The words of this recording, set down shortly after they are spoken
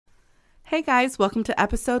Hey guys, welcome to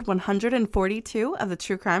episode 142 of the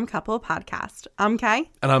True Crime Couple podcast. I'm Kay.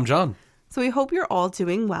 And I'm John. So we hope you're all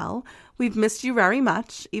doing well. We've missed you very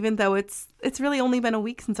much, even though it's really only been a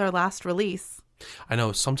week since our last release. I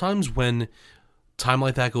know, sometimes when time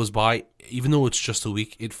like that goes by, even though it's just a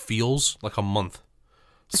week, it feels like a month.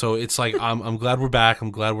 So it's like, I'm glad we're back. I'm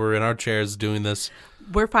glad we're in our chairs doing this.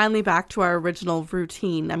 We're finally back to our original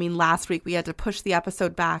routine. I mean, last week we had to push the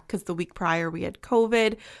episode back because the week prior we had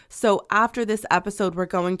COVID. So after this episode, we're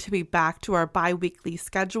going to be back to our bi-weekly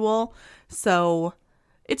schedule. So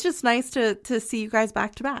it's just nice to see you guys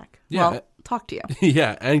back to back. Yeah. Well, talk to you.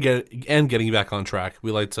 Yeah, and getting back on track.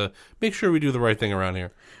 We like to make sure we do the right thing around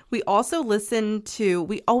here. We always listen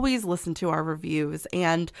to our reviews,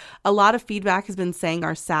 and a lot of feedback has been saying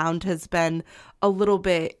our sound has been a little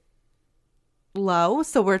bit low,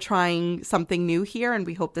 so we're trying something new here, and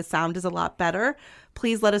we hope the sound is a lot better.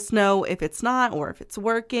 Please let us know if it's not or if it's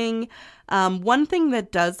working. One thing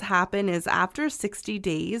that does happen is after 60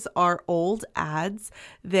 days, our old ads,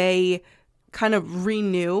 they kind of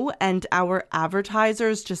renew and our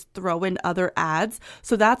advertisers just throw in other ads.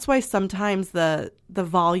 So that's why sometimes the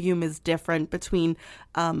volume is different between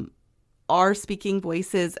our speaking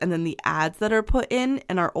voices and then the ads that are put in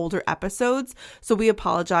our older episodes. So we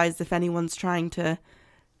apologize if anyone's trying to,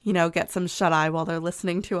 get some shut-eye while they're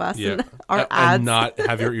listening to us and our ads. And not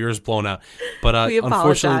have your ears blown out. But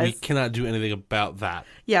unfortunately, we cannot do anything about that.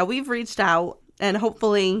 Yeah, we've reached out. And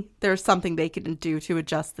hopefully there's something they can do to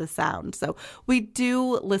adjust the sound. So we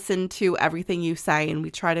do listen to everything you say, and we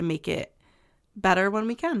try to make it better when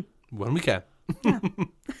we can. When we can. Yeah.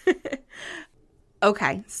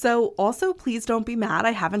 Okay, so also please don't be mad.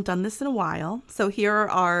 I haven't done this in a while. So here are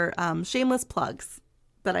our shameless plugs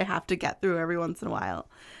that I have to get through every once in a while.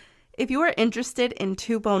 If you are interested in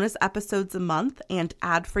 2 bonus episodes a month and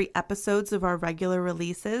ad-free episodes of our regular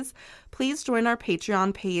releases, please join our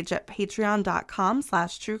Patreon page at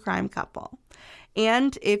patreon.com/truecrimecouple.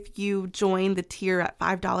 And if you join the tier at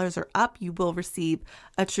 $5 or up, you will receive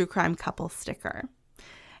a True Crime Couple sticker.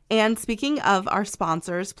 And speaking of our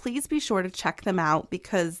sponsors, please be sure to check them out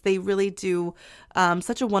because they really do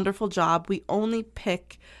such a wonderful job. We only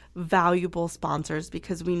pick valuable sponsors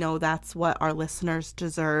because we know that's what our listeners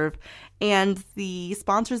deserve. And the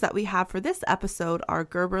sponsors that we have for this episode are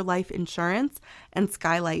Gerber Life Insurance and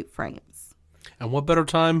Skylight Frames. And what better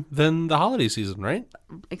time than the holiday season, right?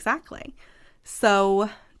 Exactly. So,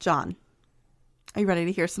 John, are you ready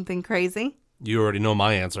to hear something crazy? You already know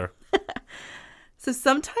my answer. So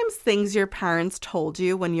sometimes things your parents told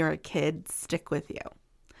you when you're a kid stick with you.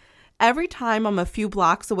 Every time I'm a few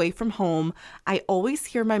blocks away from home, I always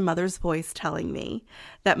hear my mother's voice telling me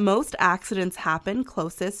that most accidents happen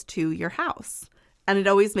closest to your house. And it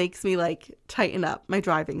always makes me tighten up my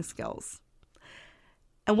driving skills.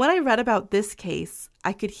 And when I read about this case,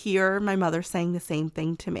 I could hear my mother saying the same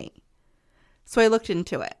thing to me. So I looked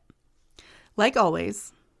into it. Like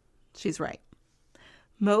always, she's right.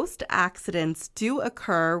 Most accidents do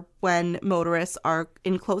occur when motorists are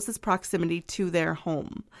in closest proximity to their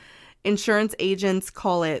home. Insurance agents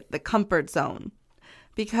call it the comfort zone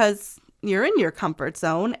because you're in your comfort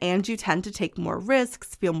zone and you tend to take more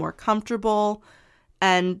risks, feel more comfortable,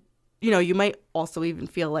 and you might also even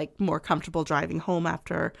feel more comfortable driving home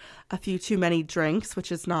after a few too many drinks,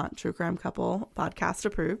 which is not True Crime Couple podcast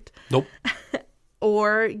approved. Nope.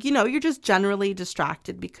 Or, you're just generally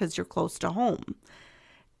distracted because you're close to home.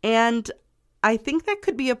 And I think that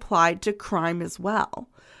could be applied to crime as well.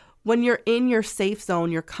 When you're in your safe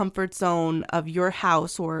zone, your comfort zone of your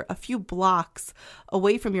house or a few blocks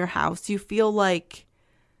away from your house, you feel like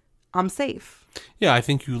I'm safe. Yeah, I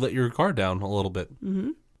think you let your guard down a little bit.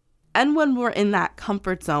 Mm-hmm. And when we're in that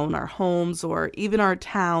comfort zone, our homes or even our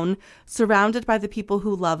town, surrounded by the people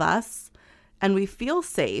who love us, and we feel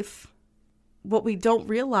safe, what we don't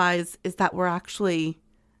realize is that we're actually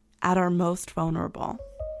at our most vulnerable.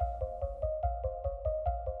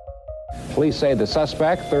 Police say the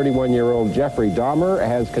suspect, 31-year-old Jeffrey Dahmer,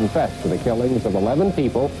 has confessed to the killings of 11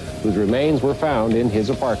 people whose remains were found in his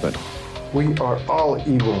apartment. We are all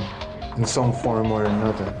evil in some form or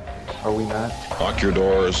another, are we not? Lock your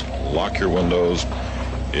doors, lock your windows.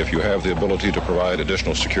 If you have the ability to provide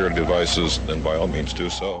additional security devices, then by all means do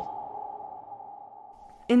so.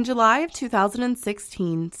 In July of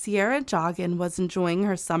 2016, Sierra Joggin was enjoying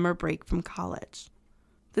her summer break from college.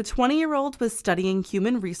 The 20-year-old was studying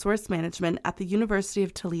human resource management at the University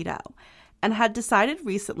of Toledo and had decided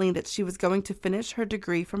recently that she was going to finish her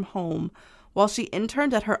degree from home while she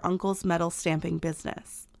interned at her uncle's metal stamping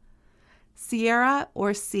business. Sierra,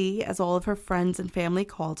 or C, as all of her friends and family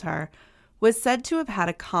called her, was said to have had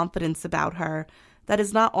a confidence about her that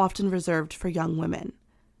is not often reserved for young women.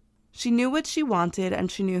 She knew what she wanted and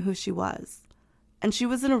she knew who she was. And she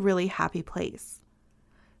was in a really happy place.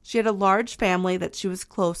 She had a large family that she was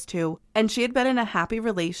close to, and she had been in a happy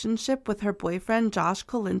relationship with her boyfriend, Josh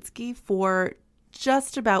Kolinsky, for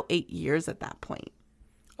just about 8 years at that point.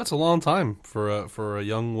 That's a long time for a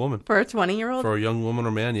young woman. For a 20-year-old? For a young woman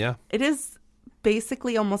or man, yeah. It is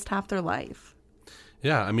basically almost half their life.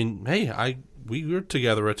 Yeah, I mean, hey, we were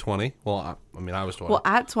together at 20. Well, I was 20. Well,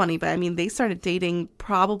 at 20, but I mean, they started dating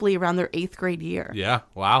probably around their 8th grade year. Yeah,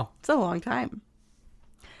 wow. It's a long time.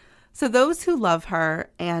 So those who love her,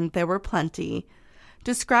 and there were plenty,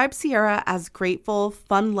 describe Sierra as grateful,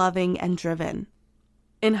 fun-loving, and driven.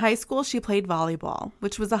 In high school, she played volleyball,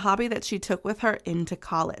 which was a hobby that she took with her into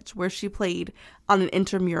college, where she played on an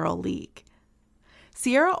intramural league.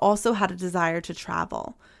 Sierra also had a desire to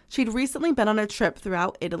travel. She'd recently been on a trip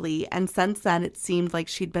throughout Italy, and since then it seemed like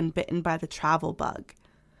she'd been bitten by the travel bug.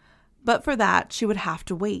 But for that, she would have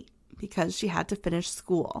to wait, because she had to finish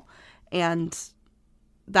school, and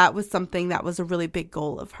that was something that was a really big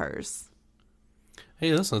goal of hers.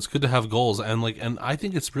 Hey, listen, it's good to have goals, and I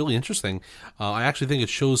think it's really interesting. I actually think it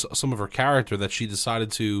shows some of her character that she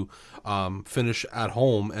decided to finish at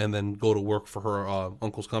home and then go to work for her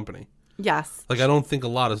uncle's company. Yes. I don't think a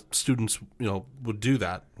lot of students, would do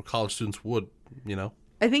that. Or college students would,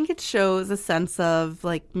 I think it shows a sense of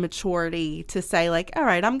maturity to say all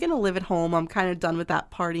right, I'm going to live at home. I'm kind of done with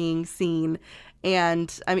that partying scene.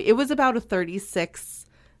 And I mean, it was about a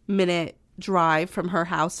 36-minute drive from her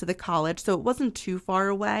house to the college, so it wasn't too far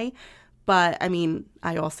away. But I mean,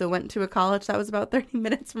 I also went to a college that was about 30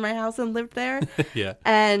 minutes from my house and lived there. Yeah.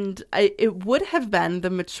 And it would have been the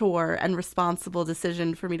mature and responsible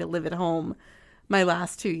decision for me to live at home my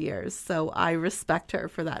last 2 years. So I respect her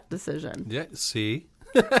for that decision. Yeah, see?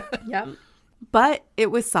 Yep. But it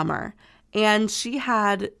was summer, and she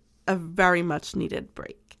had a very much needed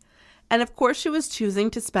break. And of course, she was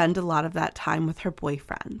choosing to spend a lot of that time with her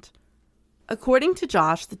boyfriend. According to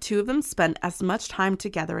Josh, the two of them spent as much time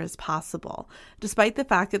together as possible, despite the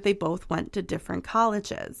fact that they both went to different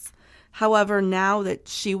colleges. However, now that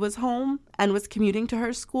she was home and was commuting to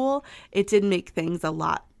her school, it did make things a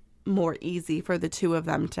lot more easy for the two of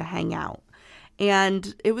them to hang out.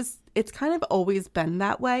 And it's kind of always been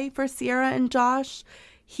that way for Sierra and Josh.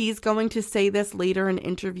 He's going to say this later in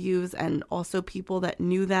interviews, and also people that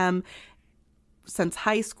knew them since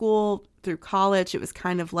high school through college. It was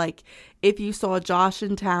kind of like if you saw Josh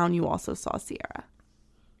in town, you also saw Sierra.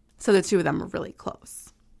 So the two of them were really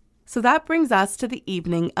close. So that brings us to the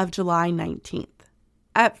evening of July 19th.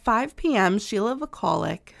 At 5 p.m., Sheila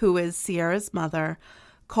Vakolic, who is Sierra's mother,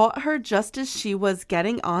 caught her just as she was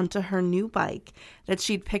getting onto her new bike that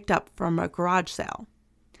she'd picked up from a garage sale.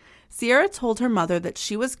 Sierra told her mother that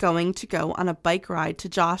she was going to go on a bike ride to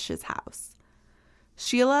Josh's house.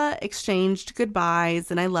 Sheila exchanged goodbyes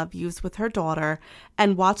and I love yous with her daughter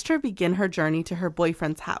and watched her begin her journey to her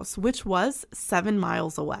boyfriend's house, which was 7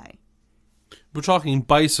 miles away. We're talking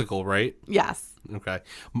bicycle, right? Yes. Okay.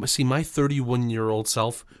 See, my 31-year-old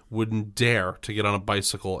self wouldn't dare to get on a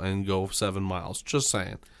bicycle and go 7 miles. Just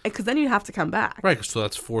saying. Because then you'd have to come back. Right, so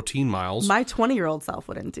that's 14 miles. My 20-year-old self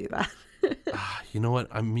wouldn't do that. You know what?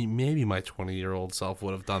 I mean, maybe my 20-year-old self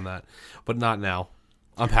would have done that, but not now.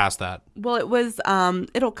 I'm past that. Well, it was,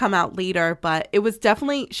 it'll come out later, but it was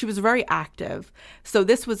definitely, she was very active. So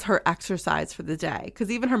this was her exercise for the day.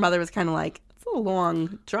 Because even her mother was kind of like, it's a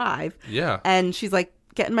long drive. Yeah. And she's like,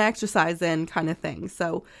 getting my exercise in kind of thing.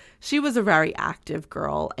 So she was a very active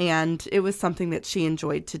girl, and it was something that she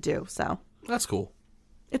enjoyed to do. So that's cool.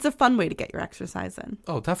 It's a fun way to get your exercise in.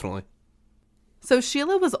 Oh, definitely. So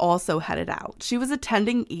Sheila was also headed out. She was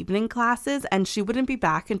attending evening classes, and she wouldn't be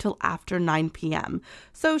back until after 9 p.m.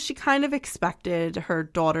 So she kind of expected her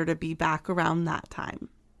daughter to be back around that time.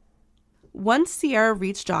 Once Sierra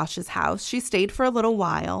reached Josh's house, she stayed for a little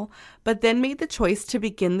while, but then made the choice to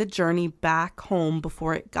begin the journey back home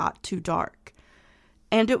before it got too dark.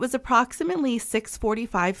 And it was approximately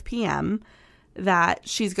 6:45 p.m. that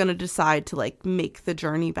she's going to decide to make the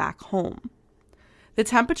journey back home. The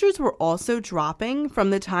temperatures were also dropping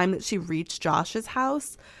from the time that she reached Josh's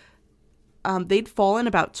house. They'd fallen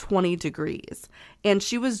about 20 degrees, and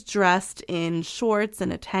she was dressed in shorts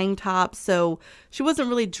and a tank top, so she wasn't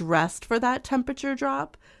really dressed for that temperature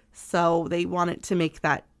drop. So they wanted to make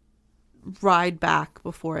that ride back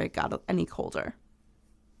before it got any colder.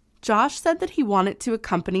 Josh said that he wanted to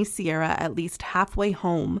accompany Sierra at least halfway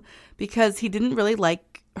home because he didn't really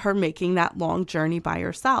like her making that long journey by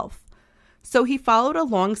herself. So he followed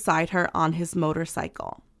alongside her on his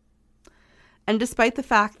motorcycle. And despite the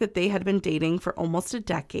fact that they had been dating for almost a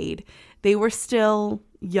decade, they were still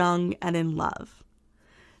young and in love.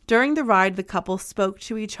 During the ride, the couple spoke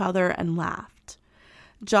to each other and laughed.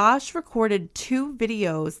 Josh recorded 2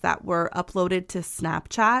 videos that were uploaded to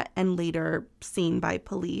Snapchat and later seen by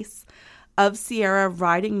police of Sierra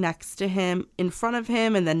riding next to him, in front of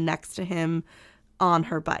him, and then next to him on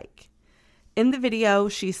her bike. In the video,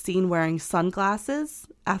 she's seen wearing sunglasses,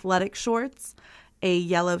 athletic shorts, a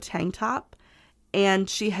yellow tank top, and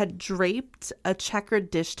she had draped a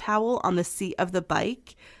checkered dish towel on the seat of the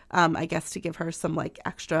bike, I guess to give her some like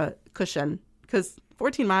extra cushion, because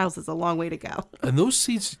 14 miles is a long way to go. And those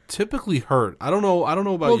seats typically hurt. I don't know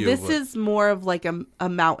about you. Well, this is more of like a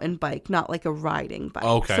mountain bike, not like a riding bike.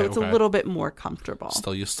 Okay, so it's a little bit more comfortable.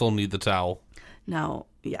 Still, you still need the towel. No,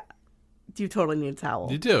 yeah. You totally need a towel.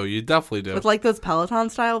 You do. You definitely do. With like those Peloton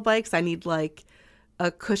style bikes, I need like a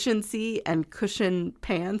cushion seat and cushion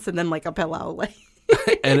pants and then like a pillow. Like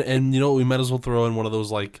and you know, we might as well throw in one of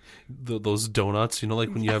those like those donuts. You know, like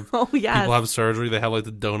when you have people have surgery, they have like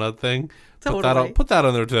the donut thing. Totally. Put that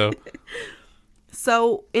on there too.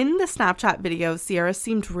 So in the Snapchat video, Sierra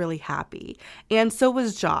seemed really happy, and so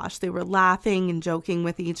was Josh. They were laughing and joking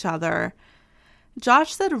with each other.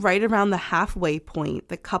 Josh said right around the halfway point,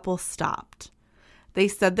 the couple stopped. They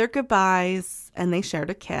said their goodbyes and they shared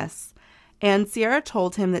a kiss, and Sierra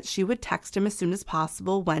told him that she would text him as soon as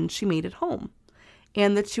possible when she made it home,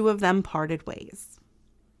 and the 2 of them parted ways.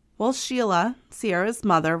 Well, Sheila, Sierra's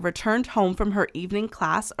mother, returned home from her evening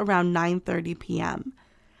class around 9:30 p.m.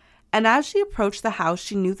 And as she approached the house,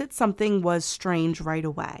 she knew that something was strange right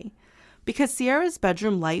away, because Sierra's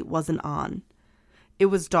bedroom light wasn't on. It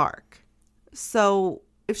was dark. So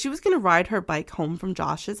if she was going to ride her bike home from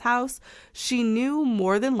Josh's house, she knew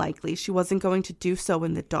more than likely she wasn't going to do so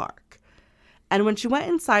in the dark. And when she went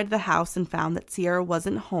inside the house and found that Sierra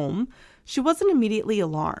wasn't home, she wasn't immediately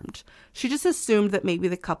alarmed. She just assumed that maybe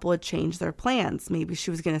the couple had changed their plans. Maybe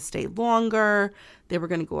she was going to stay longer, they were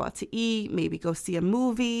going to go out to eat, maybe go see a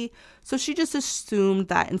movie. So she just assumed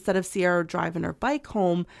that instead of Sierra driving her bike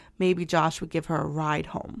home, maybe Josh would give her a ride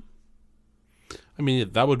home. I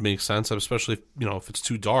mean, that would make sense, especially if it's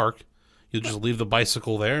too dark. You just leave the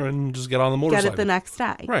bicycle there and just get on the motorcycle. Get it the next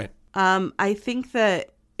day. Right. I think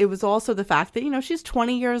that it was also the fact that, she's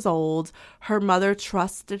 20 years old. Her mother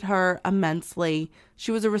trusted her immensely.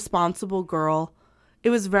 She was a responsible girl.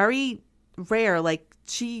 It was very rare. Like,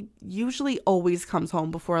 she usually always comes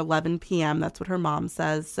home before 11 p.m. That's what her mom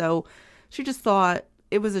says. So she just thought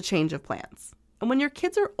it was a change of plans. And when your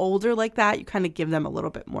kids are older like that, you kind of give them a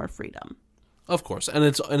little bit more freedom. Of course. And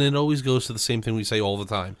it always goes to the same thing we say all the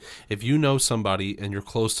time. If you know somebody and you're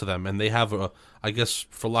close to them and they have I guess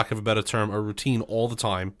for lack of a better term, a routine all the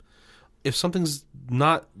time, if something's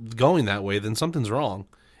not going that way, then something's wrong.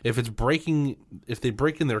 If they're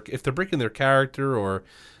breaking their character, or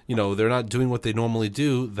they're not doing what they normally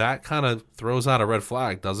do, that kind of throws out a red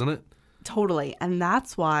flag, doesn't it? Totally. And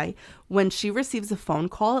that's why when she receives a phone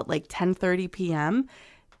call at like 10:30 p.m.,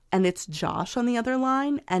 and it's Josh on the other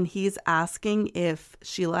line, and he's asking if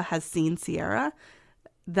Sheila has seen Sierra,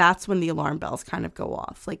 that's when the alarm bells kind of go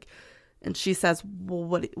off. And she says,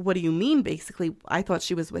 well, what do you mean, basically? I thought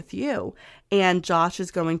she was with you. And Josh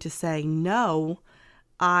is going to say, no,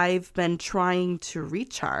 I've been trying to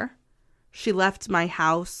reach her. She left my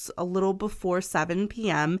house a little before 7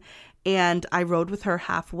 p.m., and I rode with her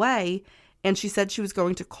halfway, and she said she was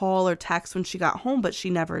going to call or text when she got home, but she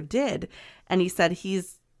never did. And he said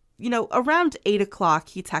around 8 o'clock,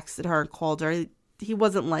 he texted her and called her. He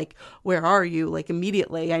wasn't like, where are you? Like,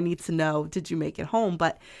 immediately, I need to know, did you make it home?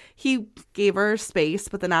 But he gave her space,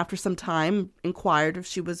 but then after some time, inquired if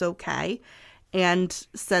she was okay. And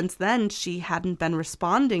since then, she hadn't been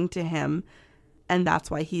responding to him. And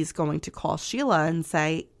that's why he's going to call Sheila and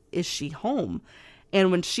say, is she home?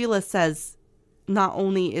 And when Sheila says, not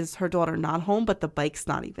only is her daughter not home, but the bike's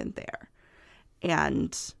not even there.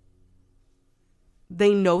 And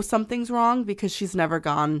they know something's wrong because she's never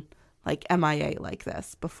gone like MIA like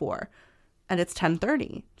this before. And it's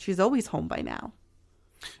 10:30. She's always home by now.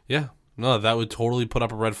 Yeah. No, that would totally put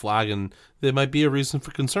up a red flag, and there might be a reason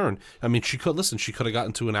for concern. I mean, she could have gotten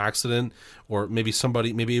into an accident, or maybe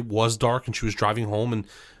it was dark and she was driving home and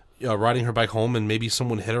riding her bike home, and maybe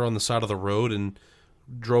someone hit her on the side of the road and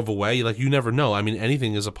drove away. Like, you never know. I mean,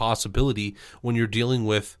 anything is a possibility when you're dealing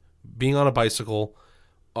with being on a bicycle,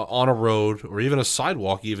 on a road, or even a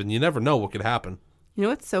sidewalk even. You never know what could happen. You know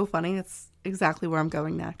what's so funny? It's exactly where I'm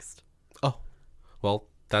going next. Oh, well,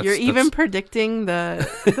 you're even predicting the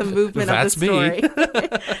movement of the story.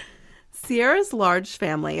 Sierra's large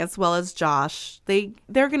family, as well as Josh,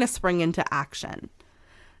 they're going to spring into action.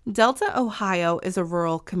 Delta, Ohio is a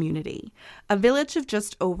rural community, a village of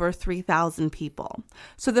just over 3,000 people.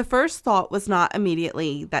 So the first thought was not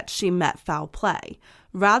immediately that she met foul play.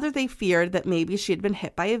 Rather, they feared that maybe she had been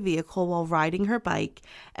hit by a vehicle while riding her bike,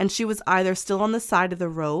 and she was either still on the side of the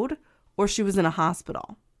road or she was in a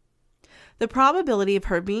hospital. The probability of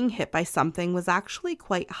her being hit by something was actually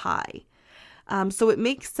quite high. So it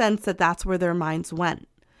makes sense that that's where their minds went.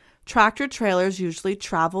 Tractor trailers usually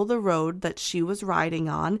travel the road that she was riding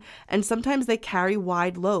on, and sometimes they carry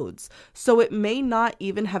wide loads. So it may not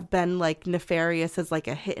even have been like nefarious as like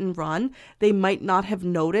a hit and run. They might not have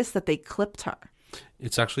noticed that they clipped her.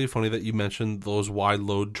 It's actually funny that you mentioned those wide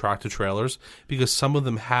load tractor trailers, because some of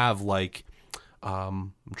them have like,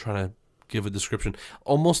 I'm trying to give a description.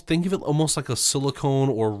 Think of it almost like a silicone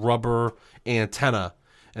or rubber antenna,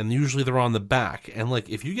 and usually they're on the back. And like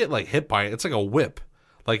if you get like hit by it, it's like a whip.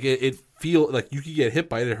 Like it feel like you could get hit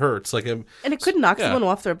by it. It hurts. And it could knock someone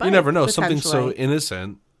off their bike. You never know. Something so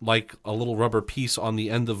innocent, like a little rubber piece on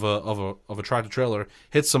the end of a tractor trailer,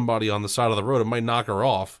 hits somebody on the side of the road. It might knock her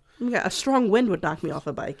off. Yeah, a strong wind would knock me off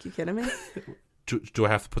a bike. You kidding me? Do I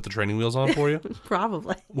have to put the training wheels on for you?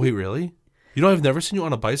 Probably. Wait, really? You know, I've never seen you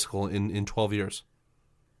on a bicycle in 12 years.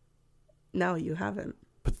 No, you haven't.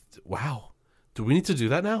 But wow, do we need to do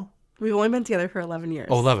that now? We've only been together for 11 years.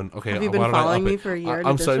 Oh, 11. Okay. Have you been following me for a year?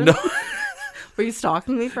 I'm sorry. No. Were you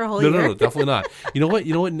stalking me for a whole year? No, definitely not. You know what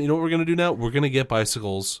we're going to do now? We're going to get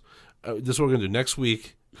bicycles. This is what we're going to do next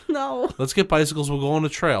week. No. Let's get bicycles. We'll go on a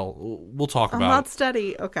trail. We'll talk about it. I'm not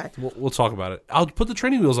steady. Okay. We'll talk about it. I'll put the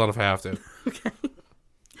training wheels on if I have to. Okay.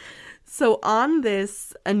 So on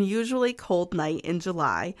this unusually cold night in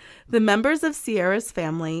July, the members of Sierra's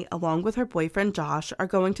family, along with her boyfriend Josh, are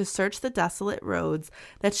going to search the desolate roads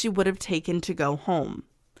that she would have taken to go home.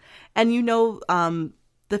 And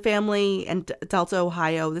the family in Delta,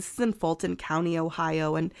 Ohio, this is in Fulton County,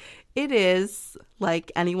 Ohio, and it is,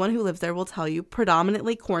 like anyone who lives there will tell you,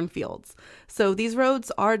 predominantly cornfields. So these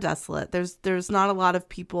roads are desolate. There's not a lot of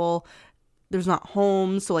people. There's not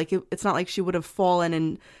homes, so like it's not like she would have fallen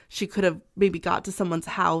and she could have maybe got to someone's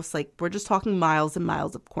house. Like we're just talking miles and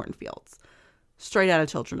miles of cornfields, straight out of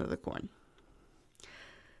Children of the Corn.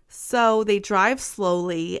 So they drive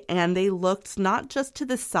slowly, and they looked not just to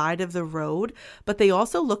the side of the road, but they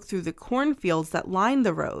also looked through the cornfields that line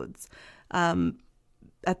the roads.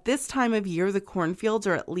 At this time of year, the cornfields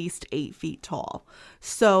are at least 8 feet tall.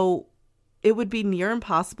 So it would be near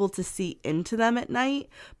impossible to see into them at night,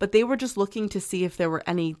 but they were just looking to see if there were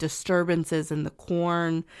any disturbances in the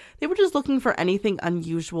corn. They were just looking for anything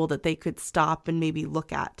unusual that they could stop and maybe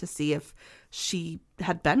look at to see if she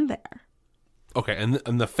had been there. Okay,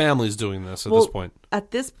 and the family's doing this at this point.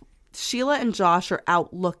 Sheila and Josh are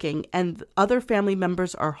out looking, and other family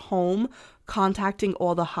members are home contacting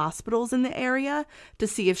all the hospitals in the area to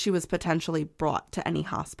see if she was potentially brought to any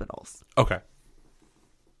hospitals. Okay.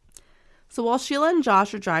 So while Sheila and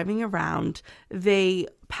Josh are driving around, they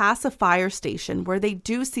pass a fire station where they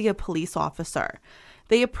do see a police officer.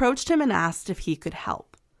 They approached him and asked if he could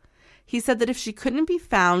help. He said that if she couldn't be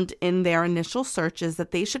found in their initial searches,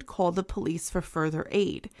 that they should call the police for further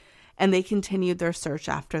aid, and they continued their search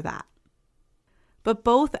after that. But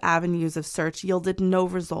both avenues of search yielded no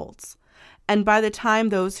results, and by the time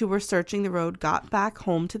those who were searching the road got back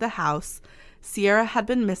home to the house, Sierra had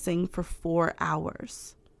been missing for 4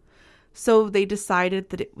 hours. So they decided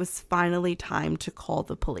that it was finally time to call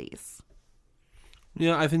the police.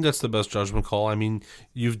 Yeah, I think that's the best judgment call. I mean,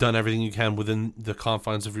 you've done everything you can within the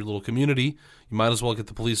confines of your little community. You might as well get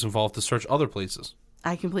the police involved to search other places.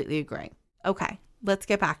 I completely agree. Okay, let's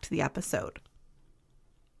get back to the episode.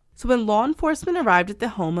 So when law enforcement arrived at the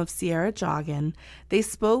home of Sierra Joggin, they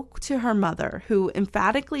spoke to her mother, who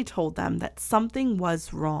emphatically told them that something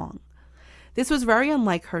was wrong. This was very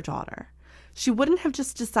unlike her daughter. She wouldn't have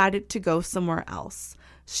just decided to go somewhere else.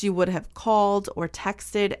 She would have called or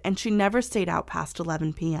texted, and she never stayed out past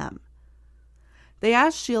 11 p.m. They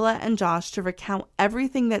asked Sheila and Josh to recount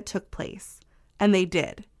everything that took place, and they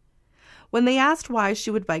did. When they asked why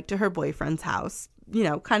she would bike to her boyfriend's house,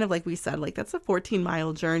 kind of like we said, like that's a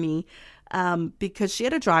 14-mile journey, because she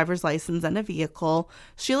had a driver's license and a vehicle,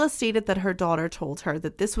 Sheila stated that her daughter told her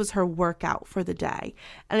that this was her workout for the day,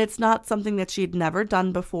 and it's not something that she'd never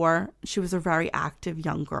done before. She was a very active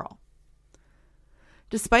young girl.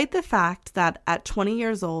 Despite the fact that at 20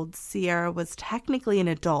 years old, Sierra was technically an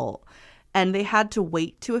adult, and they had to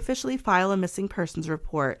wait to officially file a missing persons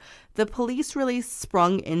report, the police really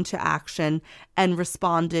sprung into action and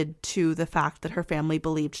responded to the fact that her family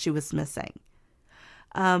believed she was missing.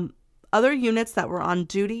 Other units that were on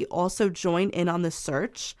duty also joined in on the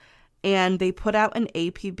search, and they put out an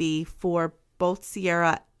APB for both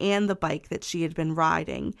Sierra and the bike that she had been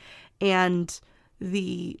riding. And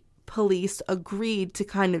the police agreed to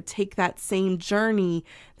kind of take that same journey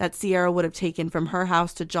that Sierra would have taken from her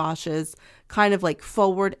house to Josh's, kind of like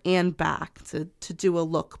forward and back to do a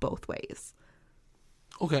look both ways.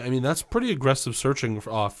 Okay, I mean, that's pretty aggressive searching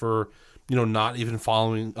for not even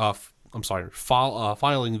filing the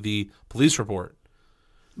police report.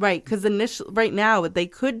 Right, because right now they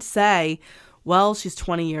could say, well, she's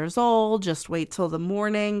 20 years old, just wait till the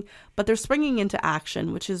morning. But they're springing into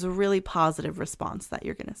action, which is a really positive response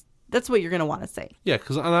that's what you're going to want to say. Yeah,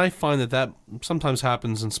 and I find that sometimes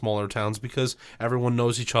happens in smaller towns because everyone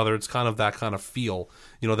knows each other. It's kind of that kind of feel.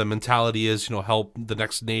 The mentality is, help the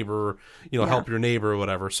next neighbor, help your neighbor or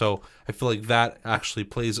whatever. So I feel like that actually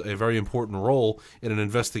plays a very important role in an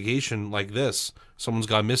investigation like this. Someone's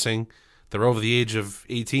gone missing. They're over the age of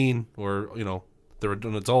 18 or, they're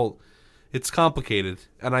an adult. It's complicated.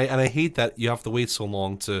 And I hate that you have to wait so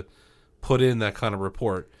long to put in that kind of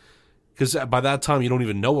report. Because by that time, you don't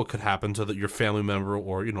even know what could happen to your family member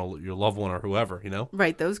or, your loved one or whoever,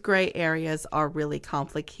 Right. Those gray areas are really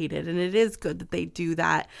complicated. And it is good that they do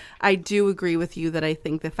that. I do agree with you that I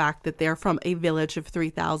think the fact that they're from a village of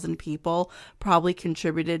 3,000 people probably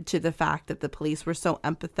contributed to the fact that the police were so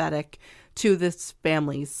empathetic to this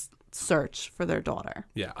family's search for their daughter.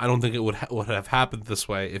 Yeah. I don't think it would have happened this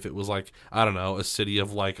way if it was like, I don't know, a city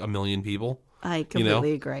of like 1 million people. I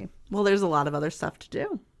completely agree. Well, there's a lot of other stuff to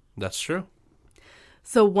do. That's true.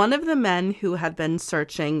 So one of the men who had been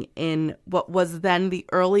searching in what was then the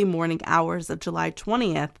early morning hours of July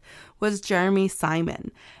 20th was Jeremy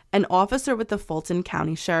Simon, an officer with the Fulton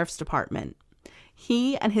County Sheriff's Department.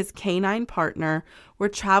 He and his canine partner were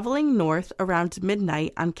traveling north around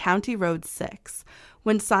midnight on County Road 6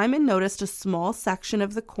 when Simon noticed a small section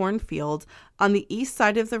of the cornfield on the east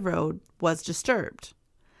side of the road was disturbed.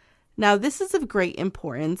 Now, this is of great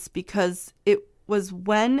importance because it was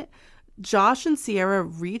when Josh and Sierra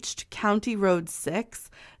reached County Road 6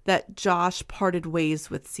 that Josh parted ways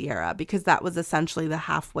with Sierra, because that was essentially the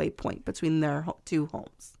halfway point between their two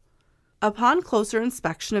homes. Upon closer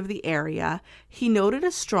inspection of the area, he noted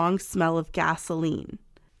a strong smell of gasoline,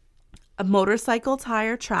 a motorcycle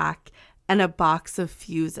tire track, and a box of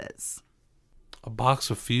fuses. A box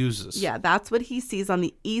of fuses? Yeah, that's what he sees on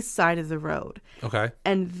the east side of the road. Okay.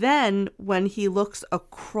 And then when he looks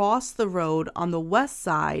across the road on the west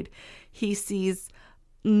side, he sees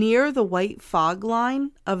near the white fog line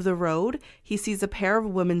of the road, he sees a pair of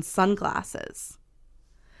women's sunglasses.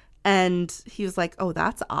 And he was like, oh,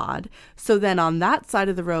 that's odd. So then on that side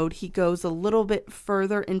of the road, he goes a little bit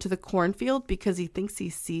further into the cornfield because he thinks he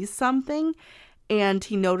sees something. And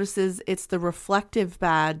he notices it's the reflective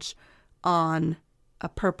badge on a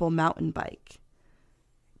purple mountain bike.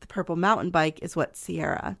 The purple mountain bike is what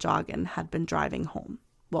Sierra Joggin had been driving home.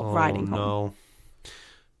 Well, riding home. No.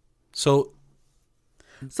 So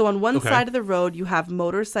on one side of the road, you have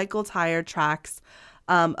motorcycle tire tracks,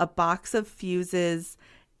 a box of fuses,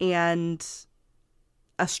 and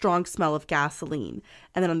a strong smell of gasoline.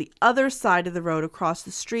 And then on the other side of the road across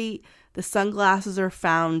the street, the sunglasses are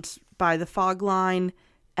found by the fog line,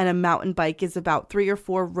 and a mountain bike is about 3 or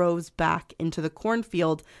 4 rows back into the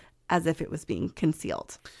cornfield as if it was being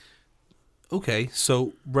concealed. Okay,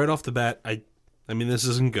 so right off the bat, I mean, this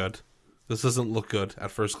isn't good. This doesn't look good at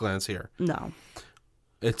first glance here. No.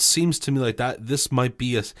 It seems to me like that this might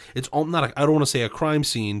be I don't want to say a crime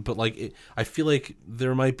scene, but like I feel like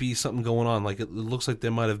there might be something going on. Like it looks like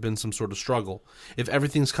there might have been some sort of struggle. If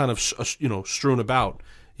everything's kind of strewn about,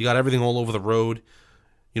 you got everything all over the road.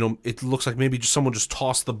 It looks like maybe someone just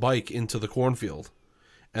tossed the bike into the cornfield,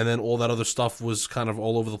 and then all that other stuff was kind of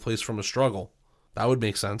all over the place from a struggle. That would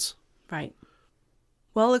make sense. Right.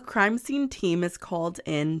 Well, a crime scene team is called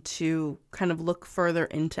in to kind of look further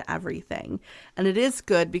into everything. And it is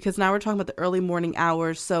good because now we're talking about the early morning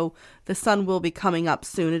hours, so the sun will be coming up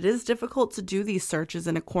soon. It is difficult to do these searches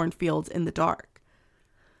in a cornfield in the dark.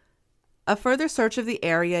 A further search of the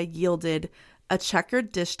area yielded a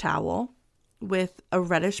checkered dish towel with a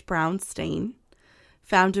reddish-brown stain,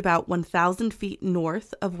 found about 1,000 feet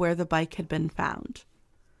north of where the bike had been found.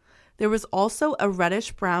 There was also a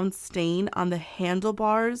reddish-brown stain on the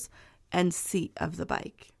handlebars and seat of the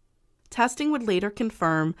bike. Testing would later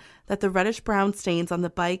confirm that the reddish-brown stains on the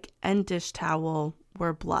bike and dish towel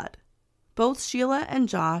were blood. Both Sheila and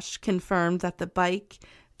Josh confirmed that the bike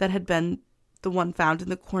that had been the one found in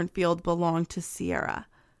the cornfield belonged to Sierra.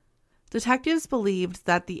 Detectives believed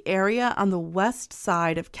that the area on the west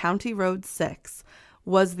side of County Road 6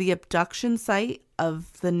 was the abduction site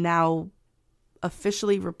of the now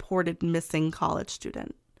officially reported missing college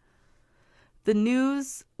student. The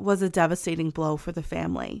news was a devastating blow for the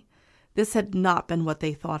family. This had not been what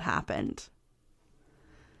they thought happened.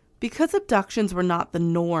 Because abductions were not the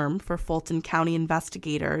norm for Fulton County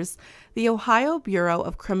investigators, the Ohio Bureau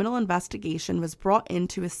of Criminal Investigation was brought in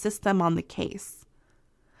to assist them on the case.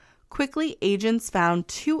 Quickly, agents found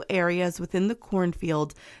 2 areas within the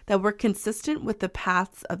cornfield that were consistent with the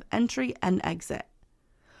paths of entry and exit.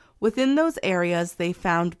 Within those areas, they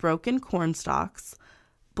found broken corn stalks,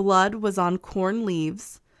 blood was on corn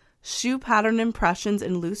leaves, shoe pattern impressions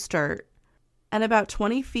in loose dirt, and about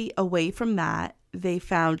 20 feet away from that, they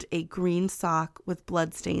found a green sock with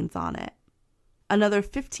bloodstains on it. Another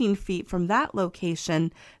 15 feet from that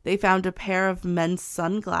location, they found a pair of men's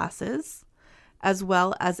sunglasses, as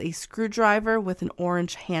well as a screwdriver with an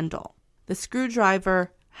orange handle. The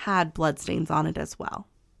screwdriver had bloodstains on it as well.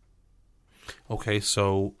 Okay,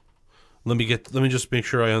 so let me just make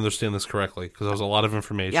sure I understand this correctly, because that was a lot of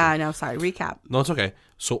information. Yeah, I know. Sorry. Recap. No, it's okay.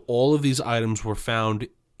 So all of these items were found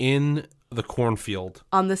in the cornfield.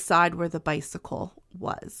 On the side where the bicycle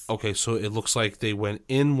was. Okay, so it looks like they went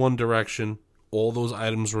in one direction, all those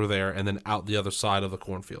items were there, and then out the other side of the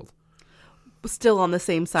cornfield. Still on the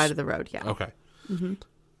same side of the road, yeah. Okay.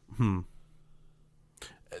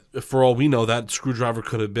 For all we know, that screwdriver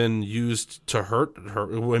could have been used to hurt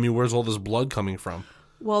her. I mean, where's all this blood coming from?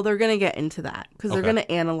 Well, they're going to get into that because they're Okay. going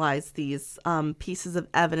to analyze these pieces of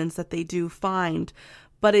evidence that they do find.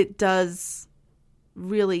 But it does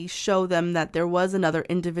really show them that there was another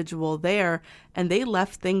individual there and they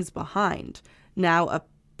left things behind. Now, a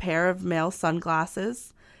pair of male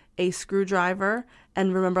sunglasses, a screwdriver,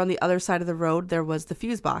 and remember on the other side of the road, there was the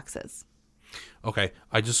fuse boxes. Okay,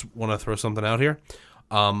 I just want to throw something out here.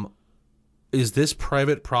 Is this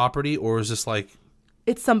private property or is this like...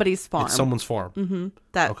 It's somebody's farm. It's someone's farm.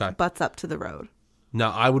 That okay. butts up to the road.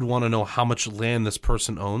 Now, I would want to know how much land this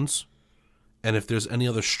person owns and if there's any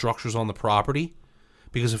other structures on the property.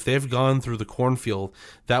 Because if they've gone through the cornfield,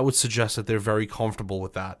 that would suggest that they're very comfortable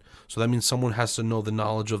with that. So that means someone has to know the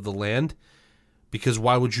knowledge of the land. Because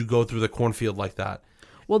why would you go through the cornfield like that?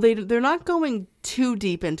 Well, they're not going too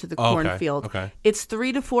deep into the cornfield. Okay. It's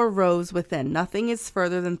 3 to 4 rows within. Nothing is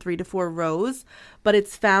further than 3 to 4 rows, but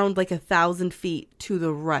it's found like 1,000 feet to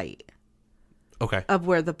the right Okay. of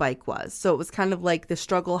where the bike was. So it was kind of like the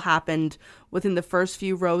struggle happened within the first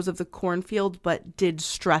few rows of the cornfield, but did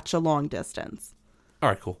stretch a long distance. All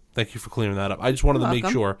right, cool. Thank you for clearing that up. I just wanted to make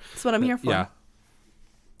sure. That's what I'm here for. Yeah.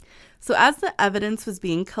 So as the evidence was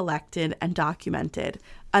being collected and documented,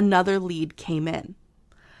 another lead came in.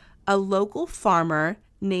 A local farmer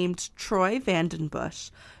named Troy Vandenbush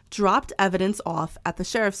dropped evidence off at the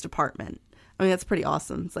sheriff's department. I mean, that's pretty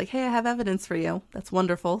awesome. It's like, hey, I have evidence for you. That's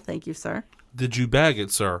wonderful. Thank you, sir. Did you bag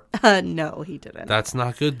it, sir? No, he didn't. That's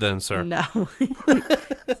not good then, sir. No.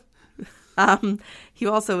 He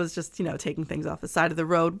also was just, taking things off the side of the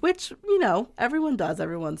road, which, everyone does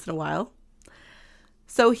every once in a while.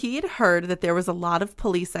 So he had heard that there was a lot of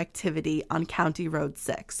police activity on County Road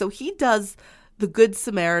 6. So he does the Good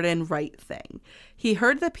Samaritan right thing. He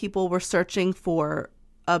heard that people were searching for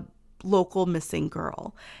a local missing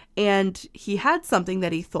girl, and he had something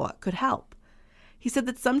that he thought could help. He said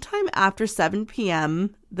that sometime after 7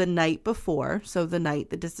 p.m. the night before, so the night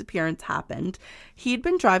the disappearance happened, he'd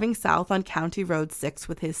been driving south on County Road 6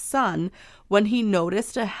 with his son when he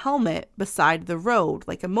noticed a helmet beside the road,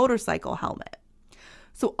 like a motorcycle helmet.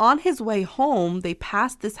 So on his way home, they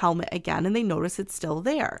passed this helmet again and they notice it's still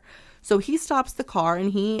there. So he stops the car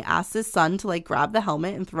and he asks his son to grab the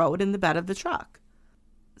helmet and throw it in the bed of the truck.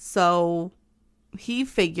 So he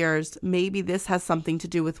figures maybe this has something to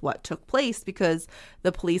do with what took place because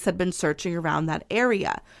the police had been searching around that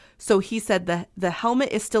area. So he said the helmet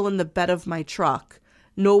is still in the bed of my truck.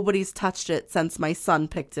 Nobody's touched it since my son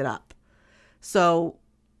picked it up. So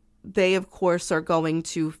they, of course, are going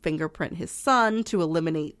to fingerprint his son to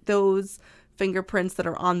eliminate those fingerprints that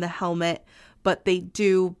are on the helmet. But they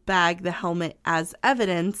do bag the helmet as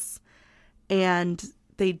evidence, and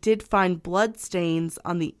they did find blood stains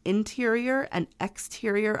on the interior and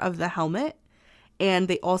exterior of the helmet, and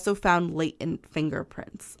they also found latent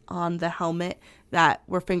fingerprints on the helmet that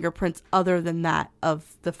were fingerprints other than that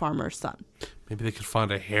of the farmer's son. Maybe they could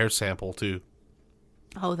find a hair sample, too.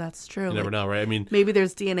 Oh, that's true. You never know, right? I mean, maybe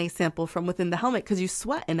there's DNA sample from within the helmet because you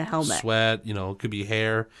sweat in a helmet. Sweat, it could be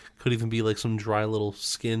hair. Could even be like some dry little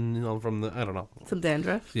skin, from the, I don't know. Some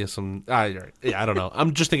dandruff. Yeah, I don't know.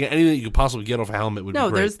 I'm just thinking anything you could possibly get off a helmet would be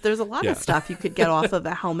great. No, there's a lot of stuff you could get off of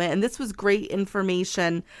a helmet. And this was great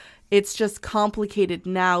information It's just complicated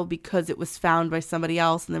now because it was found by somebody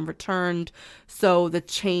else and then returned. So the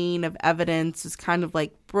chain of evidence is kind of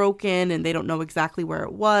like broken and they don't know exactly where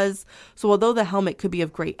it was. So although the helmet could be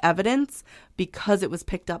of great evidence because it was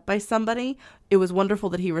picked up by somebody, it was wonderful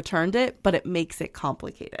that he returned it, but it makes it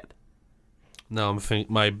complicated. No, I'm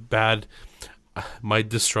thinking my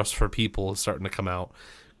distrust for people is starting to come out.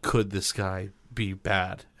 Could this guy be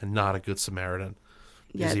bad and not a good Samaritan?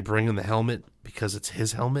 Yeah. Is he bringing the helmet because it's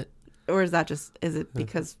his helmet? Or is it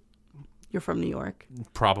because you're from New York?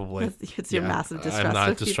 Probably. It's your massive distrust. I'm not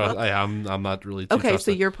of people. I'm not really too Okay, so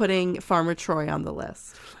trusted. you're putting Farmer Troy on the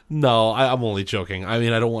list. No, I'm only joking. I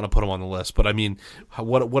mean, I don't want to put him on the list, but I mean,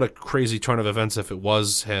 what a crazy turn of events if it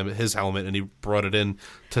was his helmet, and he brought it in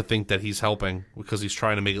to think that he's helping because he's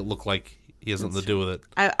trying to make it look like he has nothing to do with it.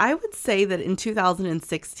 I would say that in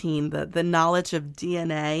 2016, the knowledge of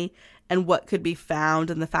DNA and what could be found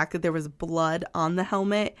and the fact that there was blood on the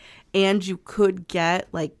helmet and you could get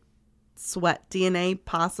like sweat DNA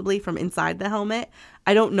possibly from inside the helmet,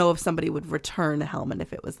 I don't know if somebody would return a helmet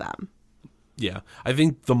if it was them. Yeah, I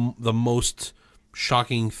think the most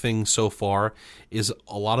shocking thing so far is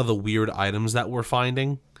a lot of the weird items that we're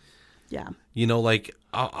finding. Yeah. You know, like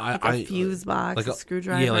a fuse box, like a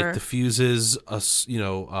screwdriver. Yeah, like the fuses, a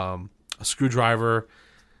screwdriver.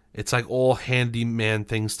 It's like all handyman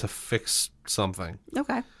things to fix something.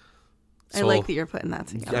 Okay. I So, like that you're putting that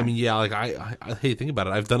together. I mean, yeah, like I hey, think about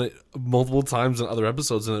it. I've done it multiple times in other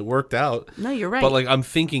episodes and it worked out. No, you're right. But like I'm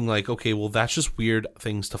thinking like, okay, well that's just weird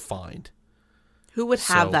things to find. Who would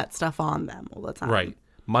have So- that stuff on them all the time? Right.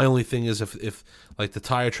 My only thing is if like the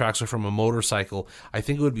tire tracks are from a motorcycle, I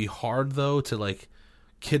think it would be hard though to like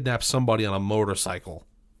kidnap somebody on a motorcycle.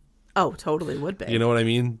 Oh, totally would be. You know what I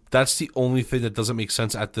mean? That's the only thing that doesn't make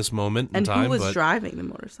sense at this moment in and time. who was but, driving the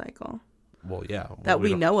motorcycle well, yeah. that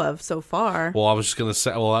we don't- know of so far? Well, I was just gonna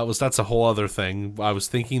say. Well, that's a whole other thing. I was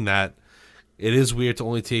thinking that it is weird to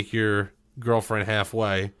only take your girlfriend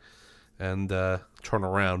halfway and turn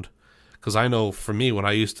around. Because I know for me, when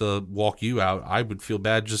I used to walk you out, I would feel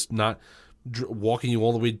bad just not walking you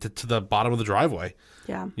all the way to the bottom of the driveway.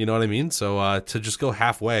 Yeah, You know what I mean? So to just go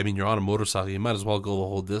halfway, I mean, you're on a motorcycle, you might as well go the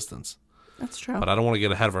whole distance. that's true. But I don't want to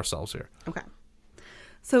get ahead of ourselves here. Okay.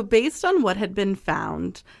 So based on what had been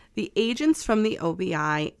found, the agents from the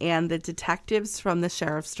OBI and the detectives from the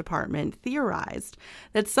sheriff's department theorized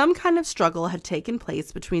that some kind of struggle had taken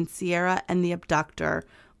place between Sierra and the abductor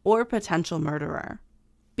or potential murderer.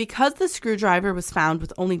 Because the screwdriver was found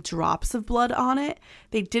with only drops of blood on it,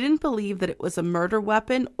 they didn't believe that it was a murder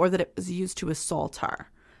weapon or that it was used to assault her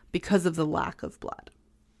because of the lack of blood.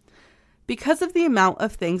 Because of the amount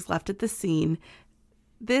of things left at the scene,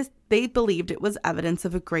 they believed it was evidence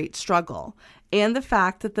of a great struggle, and the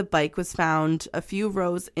fact that the bike was found a few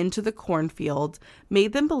rows into the cornfield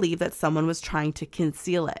made them believe that someone was trying to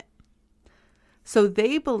conceal it. So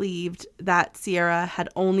they believed that Sierra had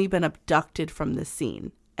only been abducted from the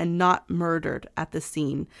scene and not murdered at the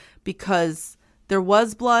scene because there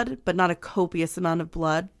was blood, but not a copious amount of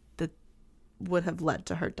blood that would have led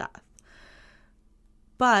to her death.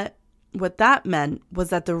 But what that meant was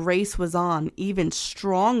that the race was on even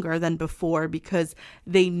stronger than before because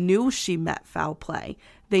they knew she met foul play.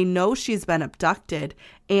 They know she's been abducted,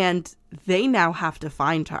 and they now have to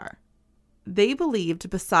find her. They believed,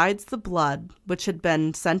 besides the blood, which had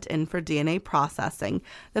been sent in for DNA processing,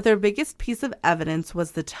 that their biggest piece of evidence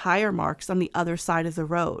was the tire marks on the other side of the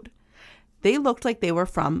road. They looked like they were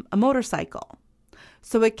from a motorcycle.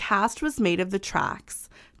 So a cast was made of the tracks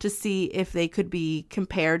to see if they could be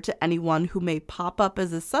compared to anyone who may pop up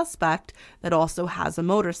as a suspect that also has a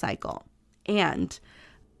motorcycle. And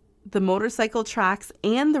the motorcycle tracks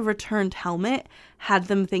and the returned helmet had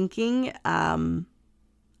them thinking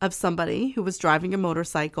of somebody who was driving a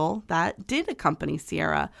motorcycle that did accompany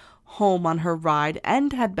Sierra home on her ride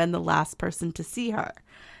and had been the last person to see her.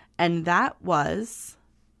 And that was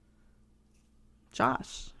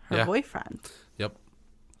Josh, her boyfriend. Yep.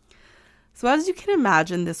 So as you can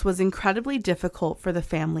imagine, this was incredibly difficult for the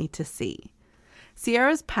family to see.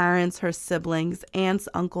 Sierra's parents, her siblings, aunts,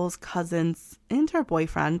 uncles, cousins, and her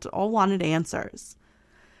boyfriend all wanted answers.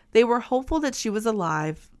 They were hopeful that she was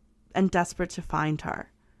alive and desperate to find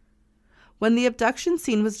her. When the abduction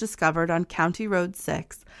scene was discovered on County Road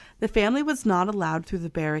 6, the family was not allowed through the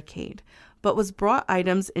barricade, but was brought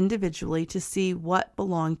items individually to see what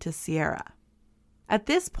belonged to Sierra. At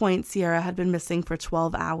this point, Sierra had been missing for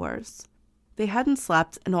 12 hours. They hadn't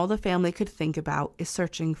slept, and all the family could think about is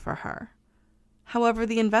searching for her. However,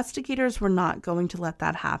 the investigators were not going to let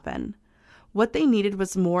that happen. What they needed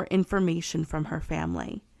was more information from her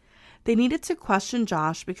family. They needed to question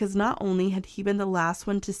Josh because not only had he been the last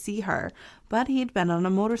one to see her, but he'd been on a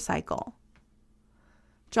motorcycle.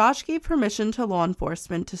 Josh gave permission to law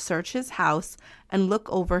enforcement to search his house and look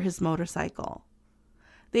over his motorcycle.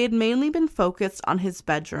 They had mainly been focused on his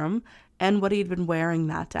bedroom and what he'd been wearing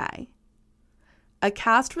that day. A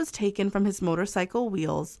cast was taken from his motorcycle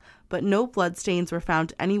wheels, but no bloodstains were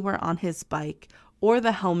found anywhere on his bike or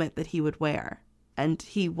the helmet that he would wear, and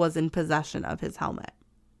he was in possession of his helmet.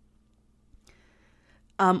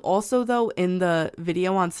 Also, though, in the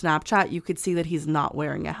video on Snapchat, you could see that he's not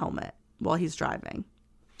wearing a helmet while he's driving.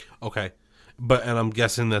 Okay. And I'm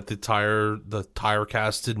guessing that the tire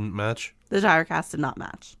cast didn't match? The tire cast did not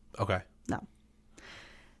match. Okay. No.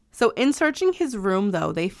 So in searching his room,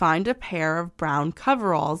 though, they find a pair of brown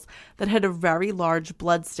coveralls that had a very large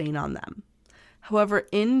blood stain on them. However,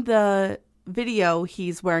 in the video,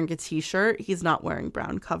 he's wearing a t-shirt. He's not wearing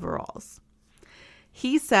brown coveralls.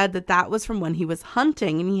 He said that that was from when he was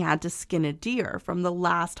hunting and he had to skin a deer from the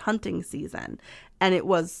last hunting season. And it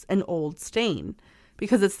was an old stain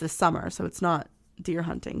because it's the summer, so it's not deer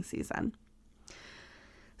hunting season.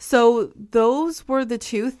 So those were the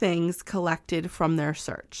two things collected from their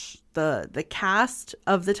search. The cast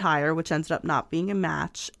of the tire, which ended up not being a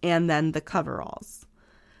match, and then the coveralls.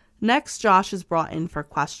 Next, Josh is brought in for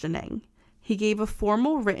questioning. He gave a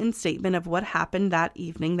formal written statement of what happened that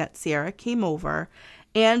evening that Sierra came over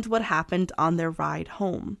and what happened on their ride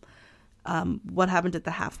home, what happened at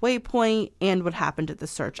the halfway point, and what happened at the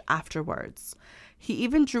search afterwards. He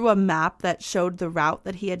even drew a map that showed the route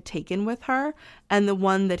that he had taken with her and the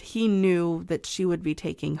one that he knew that she would be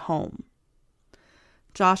taking home.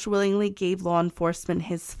 Josh willingly gave law enforcement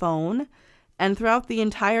his phone, and throughout the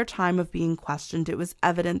entire time of being questioned, it was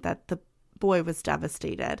evident that the boy was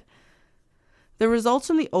devastated. The results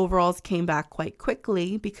from the overalls came back quite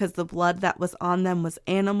quickly because the blood that was on them was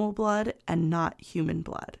animal blood and not human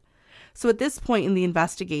blood. So at this point in the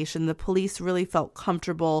investigation, the police really felt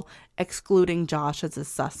comfortable excluding Josh as a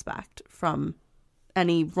suspect from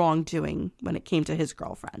any wrongdoing when it came to his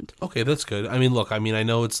girlfriend. Okay, that's good. I mean, look, I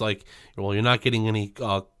know it's like, well, you're not getting any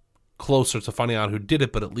closer to finding out who did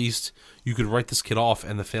it, but at least you could write this kid off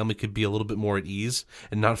and the family could be a little bit more at ease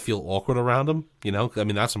and not feel awkward around him. You know, I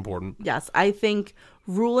mean, that's important. Yes, I think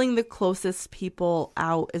ruling the closest people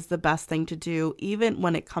out is the best thing to do. Even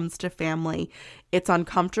when it comes to family, it's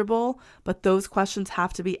uncomfortable, but those questions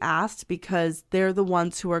have to be asked because they're the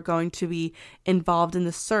ones who are going to be involved in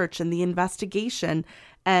the search and the investigation.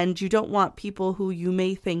 And you don't want people who you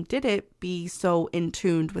may think did it be so in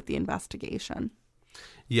tune with the investigation.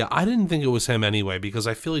 Yeah, I didn't think it was him anyway, because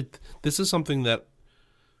I feel like this is something that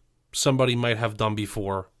somebody might have done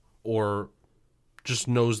before or just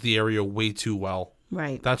knows the area way too well.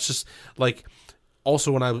 Right. That's just like,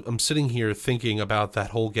 also when I'm sitting here thinking about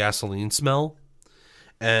that whole gasoline smell,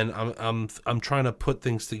 and I'm trying to put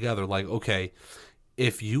things together. Like, okay,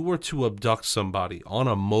 if you were to abduct somebody on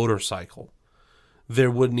a motorcycle, there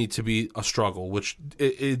would need to be a struggle, which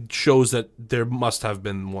it shows that there must have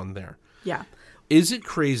been one there. Yeah. Is it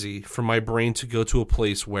crazy for my brain to go to a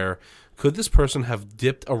place where could this person have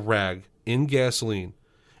dipped a rag in gasoline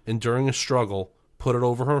and during a struggle put it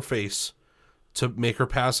over her face to make her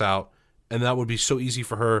pass out, and that would be so easy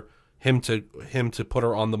for him to put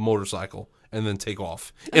her on the motorcycle and then take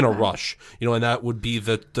off in a rush, you know, and that would be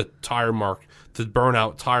the tire mark, the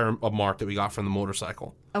burnout tire mark that we got from the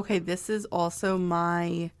motorcycle. Okay, this is also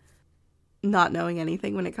my not knowing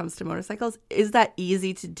anything when it comes to motorcycles. Is that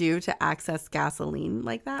easy to do to access gasoline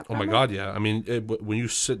like that? Oh my God, yeah. I mean, when you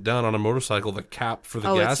sit down on a motorcycle, the cap for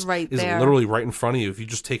the gas it's right is there. literally right in front of you. If you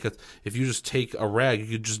just take a rag, you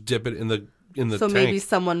could just dip it in the so tank. Maybe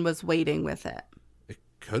someone was waiting with it. It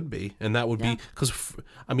could be, and that would be because,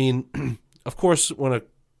 I mean, of course, when a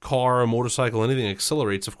car, a motorcycle, anything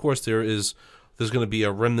accelerates, of course there's going to be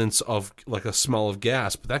a remnants of like a smell of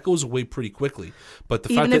gas, but that goes away pretty quickly. But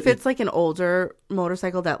the even fact if it's like an older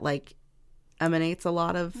motorcycle that like emanates a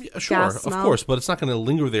lot of gas smell, of course, but it's not going to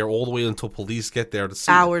linger there all the way until police get there to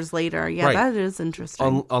see hours later. Yeah, right. That is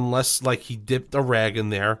interesting. Unless like he dipped a rag in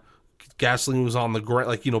there, gasoline was on the ground,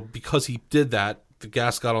 like, you know, because he did that, the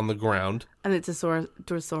gas got on the ground and it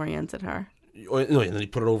disoriented her. And then he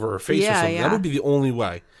put it over her face or something. Yeah. That would be the only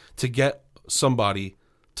way to get somebody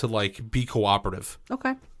to like be cooperative.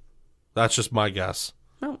 Okay. That's just my guess.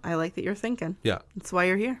 No, I like that you're thinking. Yeah. That's why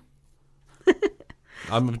you're here.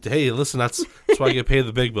 Hey, listen, that's why I get paid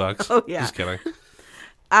the big bucks. Oh, yeah. Just kidding.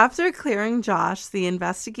 After clearing Josh, the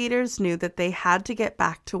investigators knew that they had to get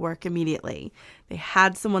back to work immediately. They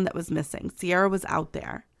had someone that was missing. Sierra was out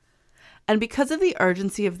there. And because of the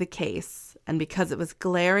urgency of the case, and because it was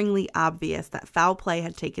glaringly obvious that foul play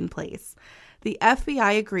had taken place, the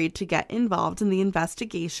FBI agreed to get involved in the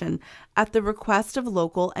investigation at the request of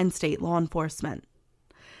local and state law enforcement.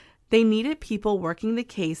 They needed people working the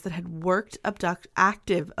case that had worked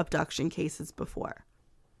active abduction cases before.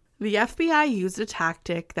 The FBI used a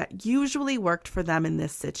tactic that usually worked for them in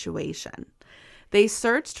this situation. They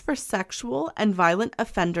searched for sexual and violent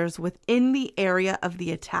offenders within the area of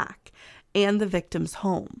the attack and the victim's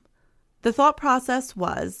home. The thought process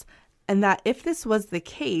was, and that if this was the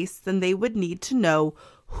case, then they would need to know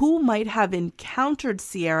who might have encountered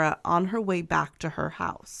Sierra on her way back to her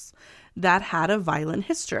house that had a violent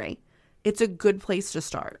history. It's a good place to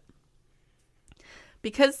start.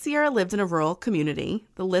 Because Sierra lived in a rural community,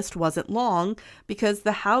 the list wasn't long because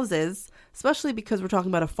the houses, especially because we're talking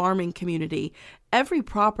about a farming community, every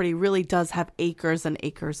property really does have acres and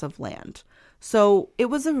acres of land. So it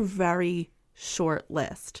was a very short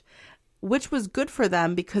list, which was good for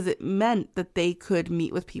them because it meant that they could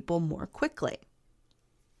meet with people more quickly.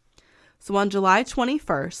 So on July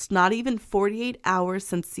 21st, not even 48 hours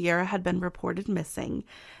since Sierra had been reported missing,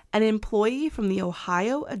 an employee from the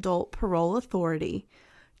Ohio Adult Parole Authority,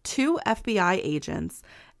 2 FBI agents,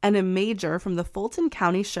 and a major from the Fulton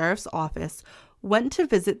County Sheriff's Office went to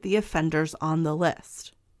visit the offenders on the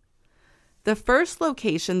list. The first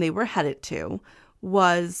location they were headed to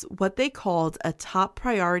was what they called a top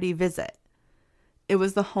priority visit. It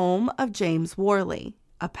was the home of James Worley,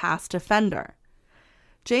 a past offender.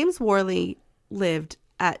 James Worley lived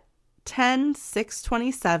at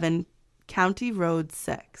 10627 County Road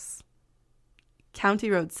 6.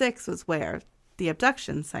 County Road 6 was where the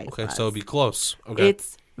abduction site was. Okay, so it'd be close. Okay.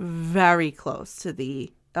 It's very close to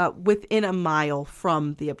the, within a mile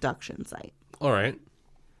from the abduction site. All right.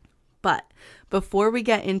 But before we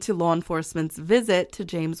get into law enforcement's visit to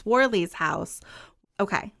James Worley's house,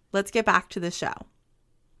 okay, let's get back to the show.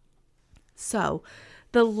 So,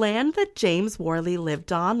 the land that James Worley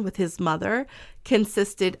lived on with his mother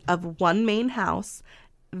consisted of one main house,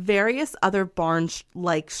 various other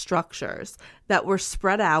barn-like structures that were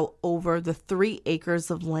spread out over the 3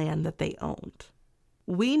 acres of land that they owned.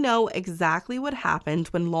 We know exactly what happened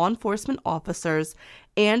when law enforcement officers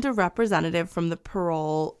and a representative from the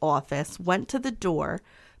parole office went to the door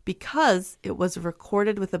because it was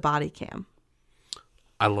recorded with a body cam.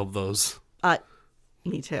 I love those.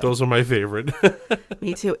 Me too. Those are my favorite.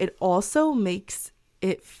 Me too. It also makes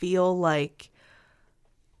it feel like,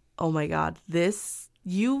 oh my God,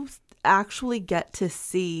 you actually get to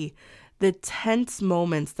see the tense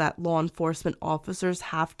moments that law enforcement officers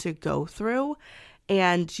have to go through.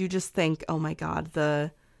 And you just think, oh my God,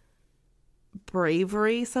 the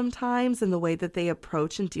bravery sometimes and the way that they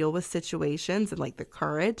approach and deal with situations and like the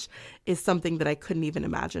courage is something that I couldn't even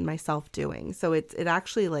imagine myself doing. So it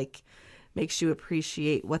actually like makes you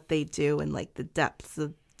appreciate what they do and like the depths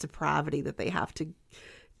of depravity that they have to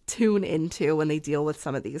tune into when they deal with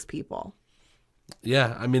some of these people.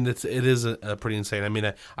 Yeah, I mean it is a pretty insane. I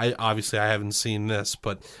mean, I obviously I haven't seen this,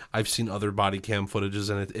 but I've seen other body cam footages,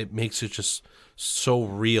 and it makes it just so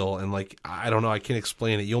real. And like I don't know, I can't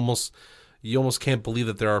explain it. You almost can't believe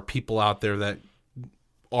that there are people out there that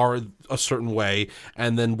are a certain way,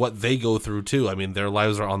 and then what they go through too. I mean, their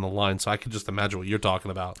lives are on the line, so I can just imagine what you're talking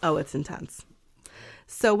about. Oh, it's intense.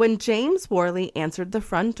 So when James Worley answered the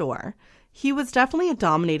front door, he was definitely a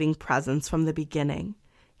dominating presence from the beginning.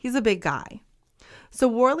 He's a big guy. So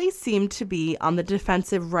Worley seemed to be on the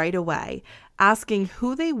defensive right away, asking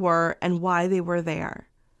who they were and why they were there.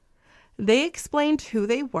 They explained who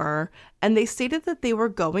they were, and they stated that they were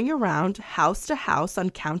going around house to house on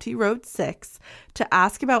County Road 6 to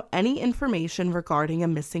ask about any information regarding a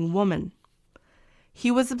missing woman.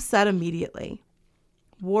 He was upset immediately.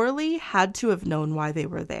 Worley had to have known why they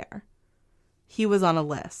were there. He was on a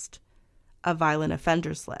list, a violent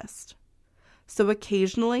offenders list. So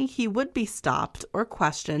occasionally he would be stopped or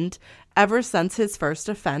questioned ever since his first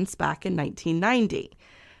offense back in 1990.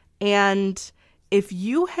 And if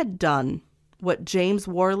you had done what James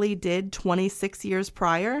Worley did 26 years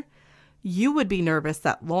prior, you would be nervous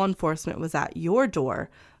that law enforcement was at your door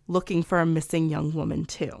looking for a missing young woman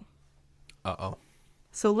too. Uh-oh.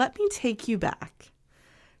 So let me take you back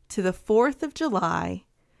to the 4th of July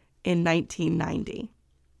in 1990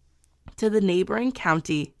 to the neighboring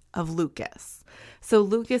county of Lucas. So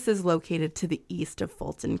Lucas is located to the east of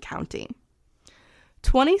Fulton County.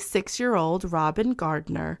 26-year-old Robin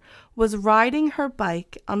Gardner was riding her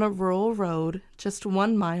bike on a rural road just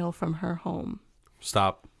 1 mile from her home.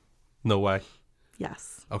 Stop. No way.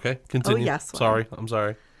 Yes. Okay, continue. Oh, yes. Sorry, I'm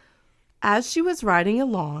sorry. As she was riding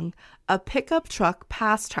along, a pickup truck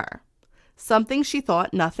passed her. something she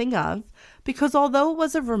thought nothing of, because although it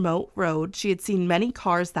was a remote road, she had seen many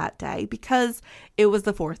cars that day because it was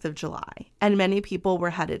the 4th of July, and many people were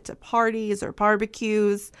headed to parties or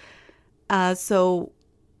barbecues. So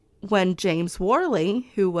when James Worley,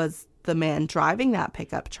 who was the man driving that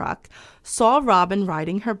pickup truck, saw Robin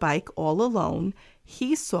riding her bike all alone,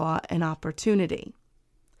 he saw an opportunity.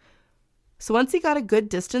 So once he got a good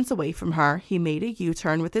distance away from her, he made a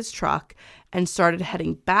U-turn with his truck and started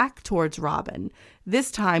heading back towards Robin, this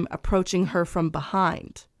time approaching her from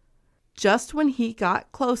behind. Just when he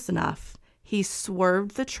got close enough, he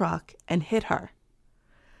swerved the truck and hit her,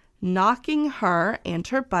 knocking her and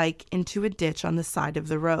her bike into a ditch on the side of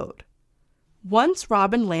the road. Once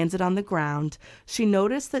Robin landed on the ground, she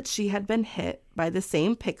noticed that she had been hit by the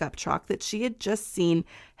same pickup truck that she had just seen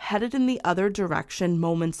headed in the other direction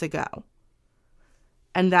moments ago.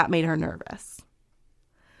 And that made her nervous.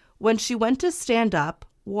 When she went to stand up,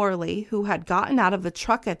 Worley, who had gotten out of the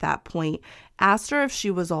truck at that point, asked her if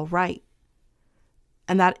she was all right.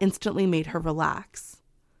 And that instantly made her relax.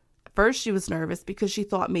 At first, she was nervous because she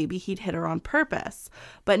thought maybe he'd hit her on purpose.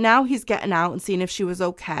 But now he's getting out and seeing if she was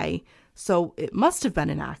okay. So it must have been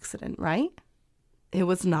an accident, right? It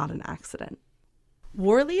was not an accident.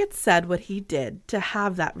 Worley had said what he did to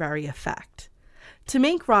have that very effect, to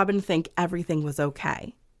make Robin think everything was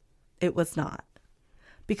okay. It was not,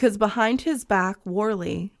 because behind his back,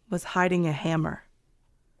 Worley was hiding a hammer.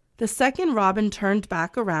 The second Robin turned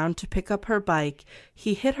back around to pick up her bike,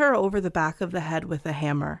 he hit her over the back of the head with a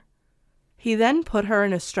hammer. He then put her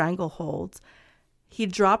in a stranglehold. He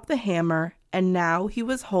dropped the hammer, and now he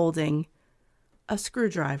was holding a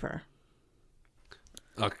screwdriver.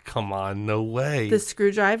 Oh, come on, no way. The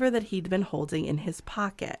screwdriver that he'd been holding in his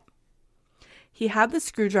pocket. He had the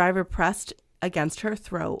screwdriver pressed against her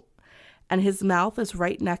throat, and his mouth was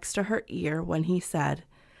right next to her ear when he said,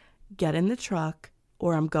 "Get in the truck,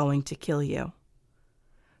 or I'm going to kill you."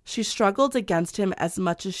 She struggled against him as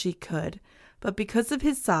much as she could, but because of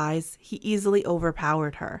his size, he easily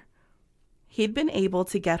overpowered her. He'd been able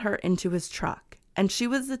to get her into his truck, and she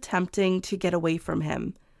was attempting to get away from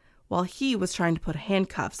him, while he was trying to put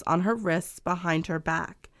handcuffs on her wrists behind her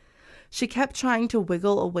back. She kept trying to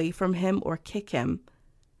wiggle away from him or kick him.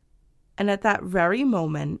 And at that very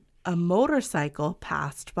moment, a motorcycle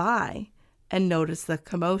passed by and noticed the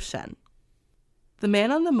commotion. The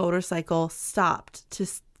man on the motorcycle stopped to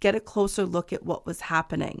get a closer look at what was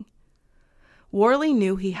happening. Worley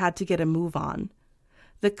knew he had to get a move on.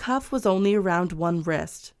 The cuff was only around one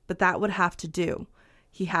wrist, but that would have to do.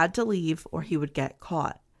 He had to leave or he would get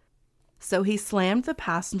caught. So he slammed the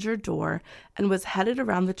passenger door and was headed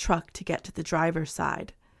around the truck to get to the driver's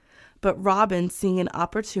side. But Robin, seeing an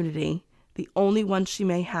opportunity, the only one she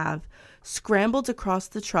may have, scrambled across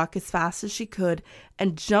the truck as fast as she could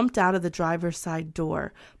and jumped out of the driver's side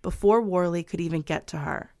door before Worley could even get to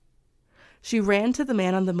her. She ran to the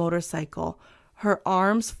man on the motorcycle, her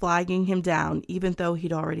arms flagging him down even though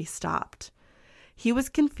he'd already stopped. He was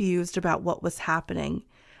confused about what was happening,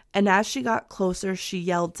 and as she got closer, she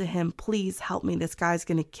yelled to him, "Please help me, this guy's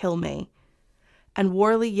going to kill me." And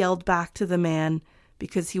Worley yelled back to the man,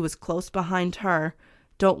 because he was close behind her,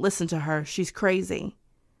 "Don't listen to her, she's crazy."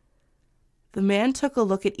 The man took a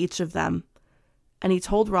look at each of them, and he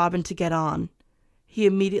told Robin to get on. He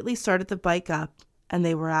immediately started the bike up, and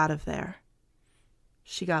they were out of there.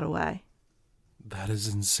 She got away. That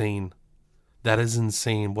is insane. That is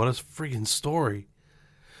insane. What a freaking story.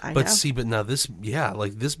 I But know. see, but now this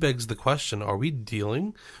begs the question, are we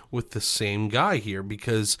dealing with the same guy here?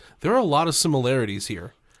 Because there are a lot of similarities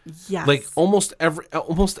here. Yes. Like almost everything.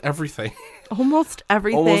 Almost everything.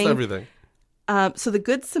 Almost everything. So the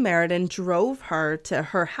Good Samaritan drove her to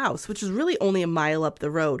her house, which is really only a mile up the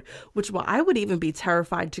road, I would even be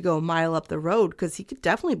terrified to go a mile up the road because he could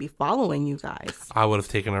definitely be following you guys. I would have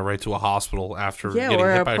taken her right to a hospital after getting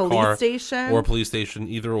or hit a by a police car. station. Or a police station,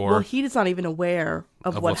 either or. Well, he's not even aware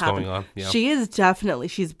of what what's happened. going on. Yeah.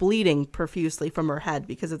 She's bleeding profusely from her head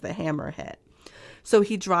because of the hammer hit. So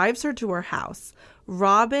he drives her to her house.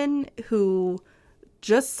 Robin, who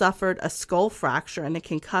just suffered a skull fracture and a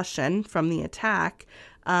concussion from the attack,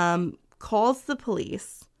 calls the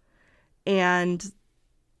police. And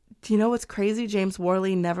do you know what's crazy? James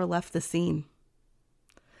Worley never left the scene.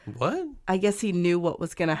 What? I guess he knew what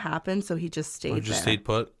was going to happen, so he just stayed there. Stayed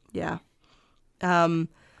put? Yeah.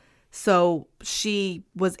 So she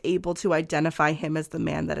was able to identify him as the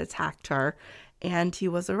man that attacked her, and he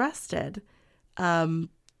was arrested.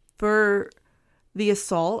 For the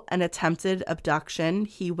assault and attempted abduction,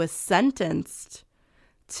 he was sentenced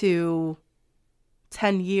to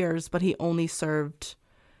 10 years, but he only served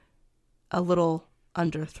a little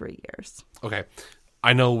under 3 years. Okay.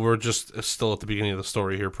 I know we're just still at the beginning of the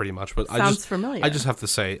story here pretty much, but Sounds familiar. I just have to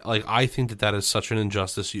say, like, I think that is such an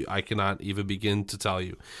injustice I cannot even begin to tell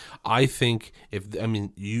you. I think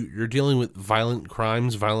you're dealing with violent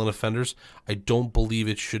crimes, violent offenders. I don't believe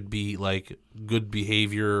it should be like good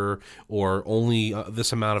behavior or only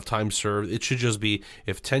this amount of time served. It should just be,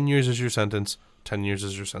 if 10 years is your sentence, 10 years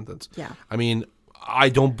is your sentence. Yeah. I mean, I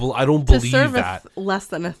don't believe to serve that. Less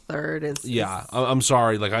than a third is... Yeah, I'm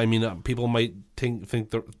sorry. Like, I mean, people might think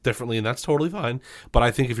differently, and that's totally fine. But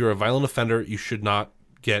I think if you're a violent offender, you should not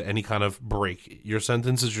get any kind of break. Your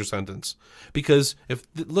sentence is your sentence. Because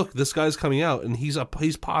look, this guy's coming out, and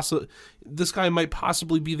this guy might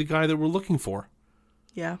possibly be the guy that we're looking for.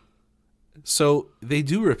 Yeah. So they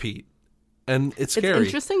do repeat, and it's scary. It's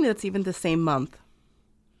interesting that it's even the same month.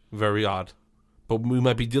 Very odd. But we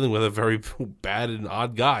might be dealing with a very bad and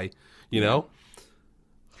odd guy, you know?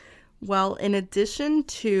 Well, in addition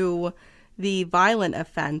to the violent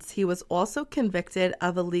offense, he was also convicted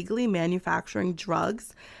of illegally manufacturing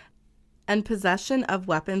drugs and possession of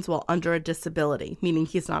weapons while under a disability, meaning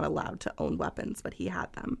he's not allowed to own weapons, but he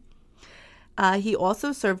had them. He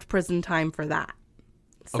also served prison time for that.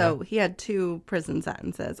 So He had 2 prison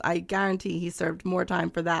sentences. I guarantee he served more time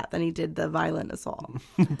for that than he did the violent assault.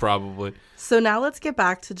 Probably. So now let's get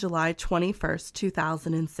back to July 21st,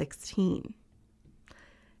 2016.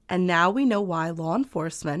 And now we know why law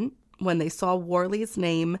enforcement, when they saw Worley's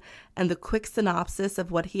name and the quick synopsis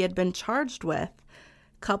of what he had been charged with,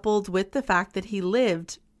 coupled with the fact that he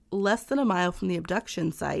lived less than a mile from the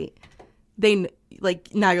abduction site,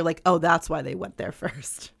 now you're like, oh, that's why they went there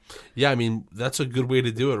first. Yeah, I mean, that's a good way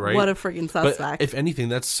to do it, right? What a freaking suspect. But if anything,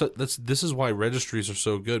 this is why registries are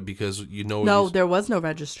so good, because No, there was no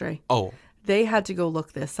registry. Oh. They had to go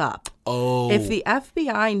look this up. Oh. If the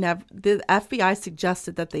FBI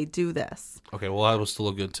suggested that they do this. Okay, well, that was still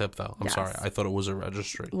a good tip, though. I'm Yes. sorry. I thought it was a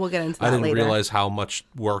registry. We'll get into that later. I didn't later. realize how much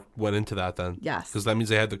work went into that then. Yes. Because that means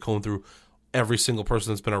they had to comb through every single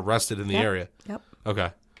person that's been arrested in the area. Yep.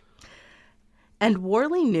 Okay. And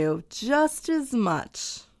Worley knew just as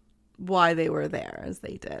much why they were there as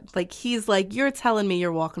they did. Like, he's like, you're telling me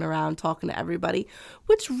you're walking around talking to everybody,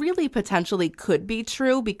 which really potentially could be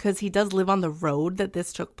true because he does live on the road that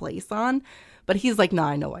this took place on. But he's like, no,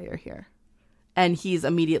 I know why you're here. And he's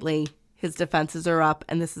immediately, his defenses are up,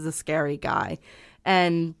 and this is a scary guy.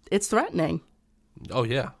 And it's threatening. Oh,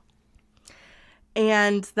 yeah.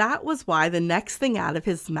 And that was why the next thing out of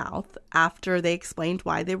his mouth after they explained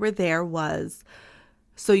why they were there was,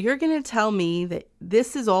 so you're going to tell me that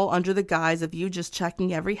this is all under the guise of you just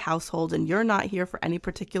checking every household and you're not here for any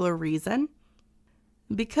particular reason?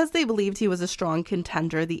 Because they believed he was a strong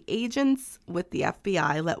contender, the agents with the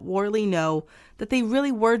FBI let Worley know that they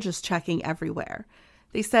really were just checking everywhere.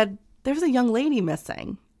 They said, there's a young lady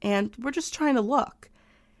missing, and we're just trying to look.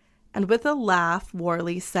 And with a laugh,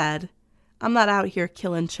 Worley said, I'm not out here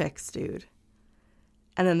killing chicks, dude.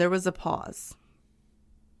 And then there was a pause.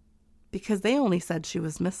 Because they only said she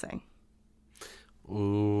was missing.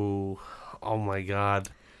 Ooh. Oh, my God.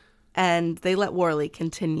 And they let Worley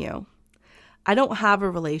continue. I don't have a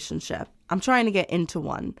relationship. I'm trying to get into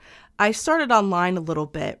one. I started online a little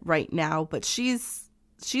bit right now, but she's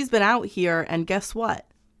been out here, and guess what?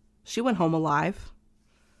 She went home alive.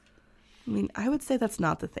 I mean, I would say that's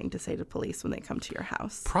not the thing to say to police when they come to your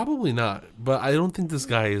house. Probably not, but I don't think this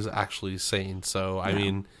guy is actually sane. So, I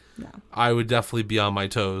mean, I would definitely be on my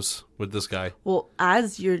toes with this guy. Well,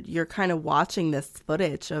 as you're kind of watching this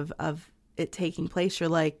footage of it taking place, you're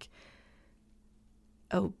like,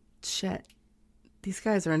 oh, shit. These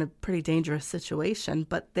guys are in a pretty dangerous situation,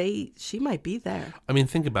 but she might be there. I mean,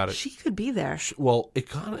 think about it. She could be there. Well, it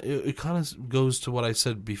kind of goes to what I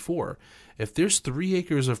said before. If there's 3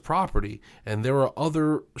 acres of property and there are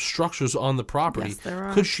other structures on the property, yes, there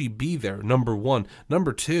are. Could she be there? Number one.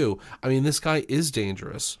 Number two, I mean, this guy is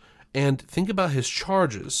dangerous. And think about his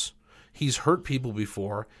charges. He's hurt people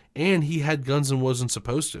before, and he had guns and wasn't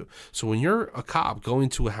supposed to. So when you're a cop going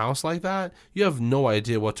to a house like that, you have no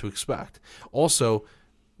idea what to expect. Also,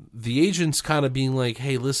 the agent's kind of being like,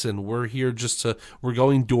 hey, listen, we're here we're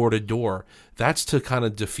going door to door. That's to kind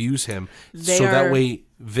of diffuse him. So that way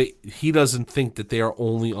he doesn't think that they are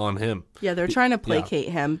only on him. Yeah, they're trying to placate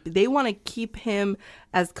him. They want to keep him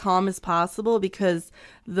as calm as possible because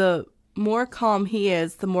the more calm he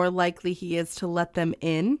is, the more likely he is to let them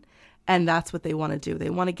in. And that's what they want to do. They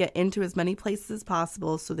want to get into as many places as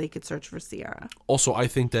possible so they could search for Sierra. Also, I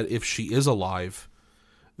think that if she is alive,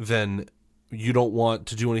 then you don't want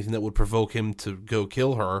to do anything that would provoke him to go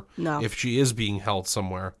kill her. No. If she is being held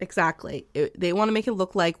somewhere. Exactly. They want to make it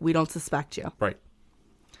look like we don't suspect you. Right.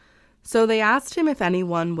 So they asked him if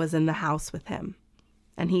anyone was in the house with him.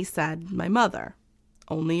 And he said, my mother.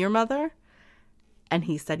 Only your mother? And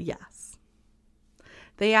he said yes.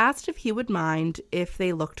 They asked if he would mind if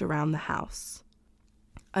they looked around the house.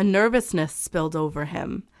 A nervousness spilled over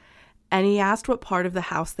him, and he asked what part of the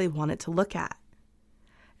house they wanted to look at.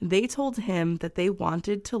 They told him that they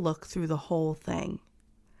wanted to look through the whole thing.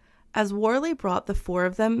 As Worley brought the four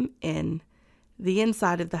of them in, the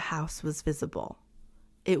inside of the house was visible.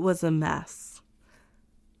 It was a mess.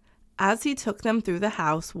 As he took them through the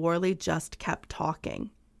house, Worley just kept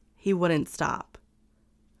talking. He wouldn't stop.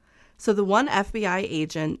 So the one FBI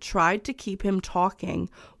agent tried to keep him talking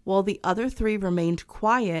while the other three remained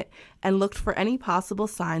quiet and looked for any possible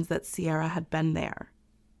signs that Sierra had been there.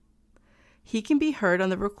 He can be heard on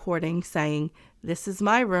the recording saying, "This is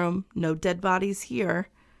my room, no dead bodies here.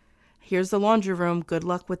 Here's the laundry room, good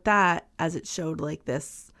luck with that," as it showed like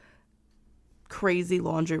this crazy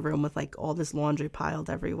laundry room with like all this laundry piled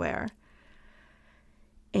everywhere.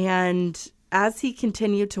 And as he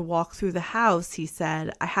continued to walk through the house, he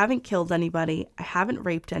said, "I haven't killed anybody. I haven't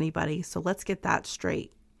raped anybody. So let's get that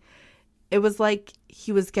straight." It was like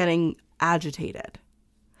he was getting agitated.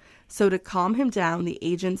 So to calm him down, the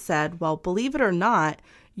agent said, "Well, believe it or not,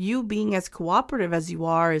 you being as cooperative as you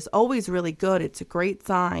are is always really good. It's a great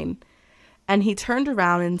sign." And he turned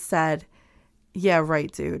around and said, "Yeah, right,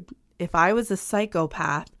 dude. If I was a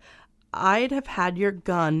psychopath, I'd have had your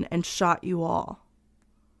gun and shot you all."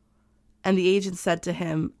 And the agent said to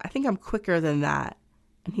him, "I think I'm quicker than that."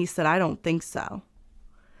 And he said, "I don't think so."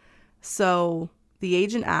 So the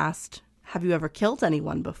agent asked, "Have you ever killed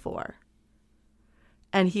anyone before?"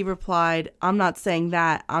 And he replied, "I'm not saying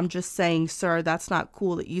that. I'm just saying, sir, that's not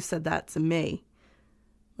cool that you said that to me."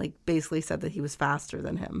 Like basically said that he was faster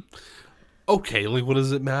than him. Okay, like what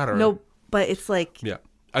does it matter? No, but it's like... Yeah.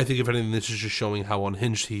 I think if anything, this is just showing how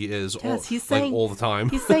unhinged he is He's saying, all the time.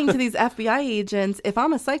 He's saying to these FBI agents, if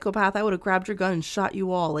I'm a psychopath, I would have grabbed your gun and shot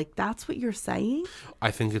you all. Like, that's what you're saying? I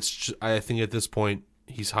think I think at this point,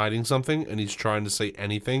 he's hiding something and he's trying to say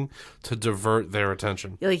anything to divert their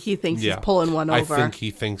attention. Like, he thinks he's pulling one over. I think he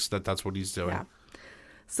thinks that that's what he's doing. Yeah.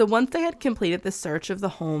 So once they had completed the search of the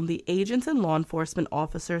home, the agents and law enforcement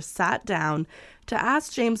officers sat down to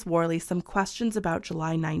ask James Worley some questions about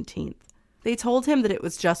July 19th. They told him that it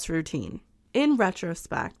was just routine. In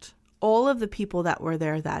retrospect, all of the people that were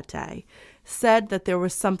there that day said that there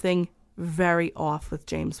was something very off with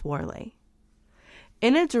James Worley.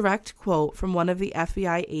 In a direct quote from one of the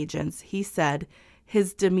FBI agents, he said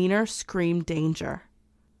his demeanor screamed danger.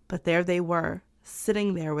 But there they were,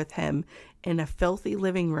 sitting there with him in a filthy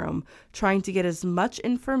living room, trying to get as much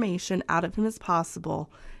information out of him as possible,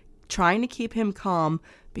 trying to keep him calm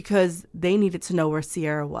because they needed to know where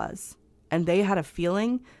Sierra was. And they had a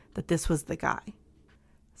feeling that this was the guy.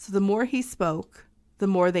 So the more he spoke, the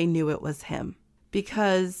more they knew it was him.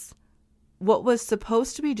 Because what was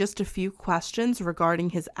supposed to be just a few questions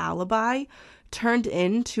regarding his alibi turned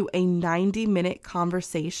into a 90-minute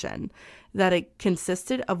conversation that it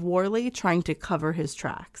consisted of Worley trying to cover his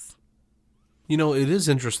tracks. You know, it is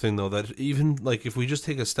interesting, though, that even, like, if we just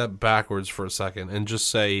take a step backwards for a second and just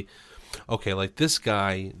say, okay, like, this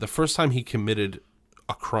guy, the first time he committed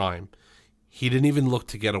a crime, he didn't even look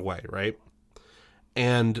to get away, right?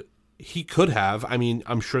 And he could have, I mean,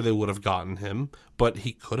 I'm sure they would have gotten him, but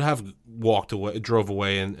he could have walked away, drove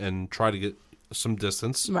away and tried to get some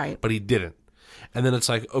distance. Right. But he didn't. And then it's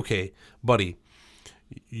like, okay, buddy,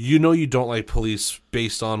 you know you don't like police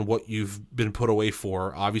based on what you've been put away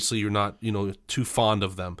for. Obviously, you're not, too fond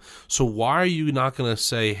of them. So why are you not going to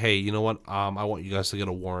say, hey, you know what, I want you guys to get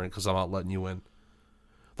a warrant because I'm not letting you in?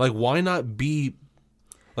 Like, why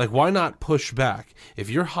not push back? If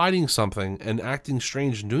you're hiding something and acting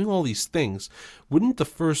strange and doing all these things, wouldn't the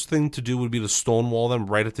first thing to do would be to stonewall them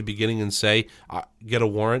right at the beginning and say, get a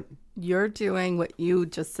warrant? You're doing what you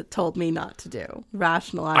just told me not to do.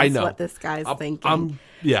 Rationalize what this guy's thinking.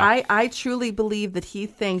 I truly believe that he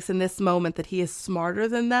thinks in this moment that he is smarter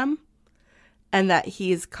than them and that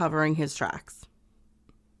he is covering his tracks.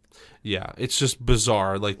 Yeah, it's just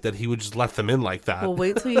bizarre, like, that he would just let them in like that. Well,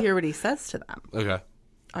 wait till you hear what he says to them. Okay.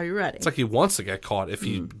 Are you ready? It's like he wants to get caught if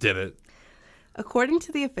he did it. According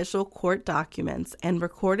to the official court documents and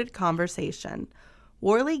recorded conversation,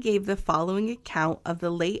 Worley gave the following account of the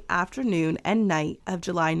late afternoon and night of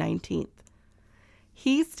July 19th.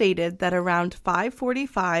 He stated that around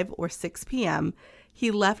 5:45 or 6 p.m., he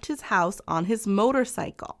left his house on his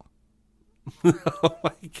motorcycle. Oh,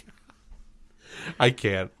 my God. I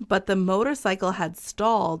can't. But the motorcycle had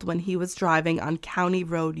stalled when he was driving on County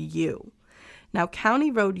Road U. Now, County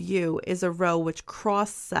Road U is a road which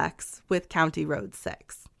cross-sects with County Road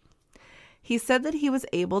 6. He said that he was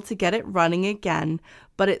able to get it running again,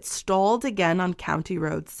 but it stalled again on County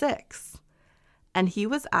Road 6. And he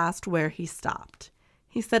was asked where he stopped.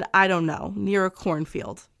 He said, I don't know, near a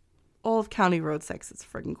cornfield. All of County Road 6 is a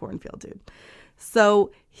friggin' cornfield, dude.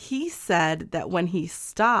 So he said that when he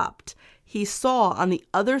stopped, he saw on the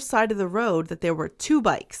other side of the road that there were 2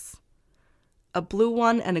 bikes, a blue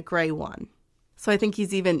one and a gray one. So I think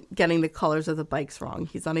he's even getting the colors of the bikes wrong.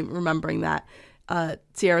 He's not even remembering that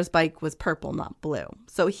Sierra's bike was purple, not blue.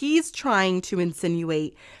 So he's trying to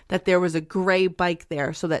insinuate that there was a gray bike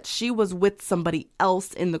there so that she was with somebody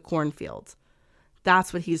else in the cornfield.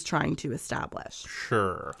 That's what he's trying to establish.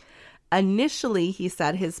 Sure. Initially, he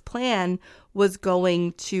said his plan was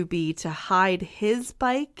going to be to hide his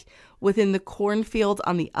bike within the cornfield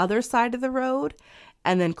on the other side of the road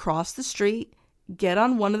and then cross the street, get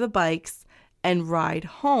on one of the bikes, and ride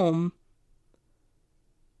home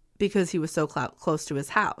because he was so close to his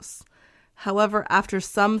house. However, after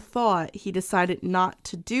some thought, he decided not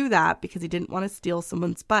to do that because he didn't want to steal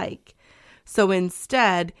someone's bike. So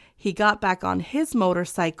instead, he got back on his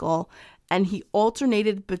motorcycle and he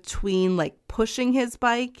alternated between like pushing his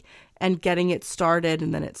bike and getting it started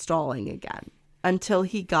and then it stalling again until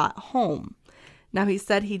he got home. Now, he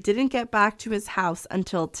said he didn't get back to his house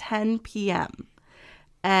until 10 p.m.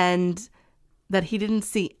 and that he didn't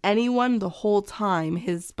see anyone the whole time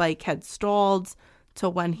his bike had stalled to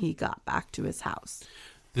when he got back to his house.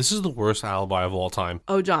 This is the worst alibi of all time.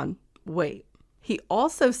 Oh, John, wait. He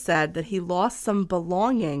also said that he lost some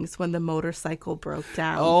belongings when the motorcycle broke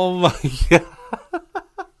down. Oh my God.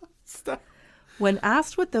 Stop. When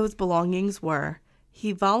asked what those belongings were,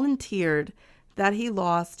 he volunteered that he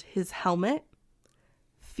lost his helmet,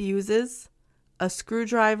 fuses, a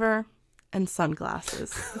screwdriver, and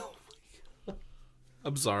sunglasses.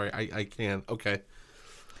 I'm sorry. I can't. Okay.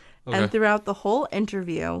 And throughout the whole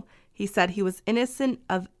interview, he said he was innocent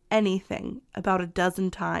of anything about a dozen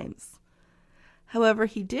times. However,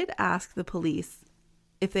 he did ask the police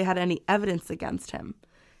if they had any evidence against him.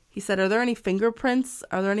 He said, are there any fingerprints?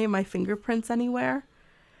 Are there any of my fingerprints anywhere?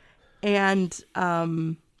 And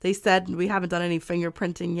they said, we haven't done any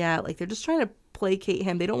fingerprinting yet. Like, they're just trying to placate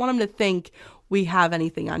him. They don't want him to think we have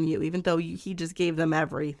anything on you, even though he just gave them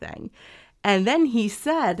everything. And then he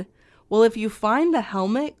said, well, if you find the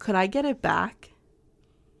helmet, could I get it back?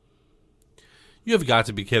 You have got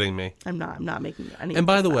to be kidding me. I'm not making any. And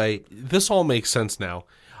by the way, this all makes sense now.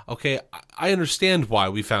 Okay, I understand why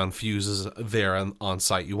we found fuses there on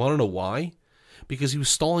site. You want to know why? Because he was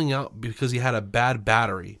stalling out because he had a bad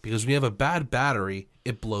battery. Because when you have a bad battery,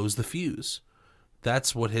 it blows the fuse.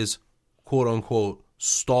 That's what his quote-unquote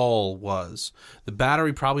stall was. The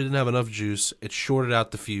battery probably didn't have enough juice. It shorted out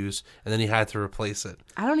the fuse, and then he had to replace it.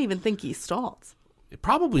 I don't even think he stalled.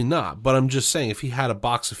 Probably not, but I'm just saying if he had a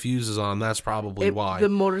box of fuses on, that's probably why. The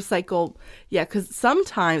motorcycle, yeah, because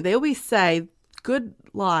sometimes they always say good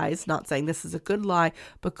lies, not saying this is a good lie,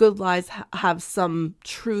 but good lies have some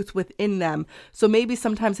truth within them. So maybe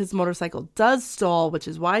sometimes his motorcycle does stall, which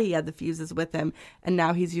is why he had the fuses with him, and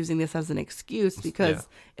now he's using this as an excuse because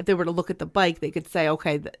if they were to look at the bike, they could say,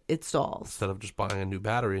 okay, it stalls. Instead of just buying a new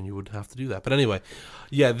battery, and you wouldn't have to do that. But anyway,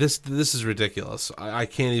 yeah, this is ridiculous. I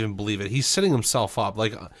can't even believe it. He's setting himself up.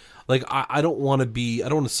 I don't want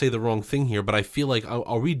to say the wrong thing here, but I feel like,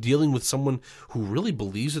 are we dealing with someone who really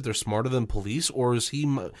believes that they're smarter than police, or is he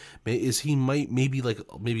maybe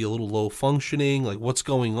a little low functioning? Like, what's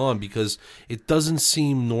going on? Because it doesn't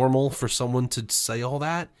seem normal for someone to say all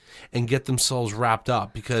that and get themselves wrapped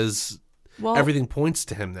up because everything points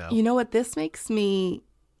to him now. You know what? This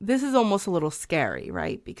is almost a little scary,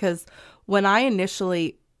 right? Because when I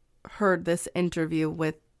initially heard this interview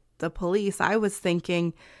with the police, I was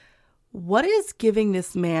thinking, what is giving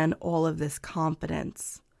this man all of this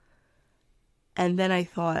confidence? And then I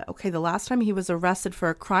thought, okay, the last time he was arrested for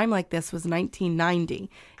a crime like this was 1990.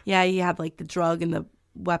 Yeah, he had like the drug and the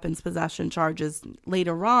weapons possession charges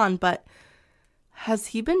later on, but has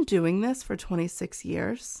he been doing this for 26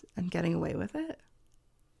 years and getting away with it?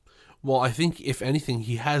 Well, I think if anything,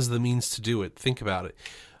 he has the means to do it. Think about it.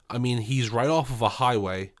 I mean, he's right off of a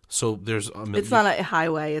highway, so there's... it's not a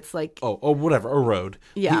highway, it's like... Oh, whatever, a road.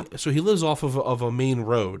 Yeah. So he lives off of a main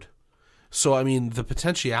road. So, I mean, the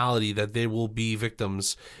potentiality that there will be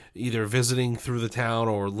victims either visiting through the town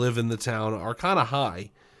or live in the town are kind of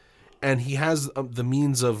high. And he has the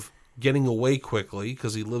means of getting away quickly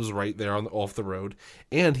because he lives right there off the road.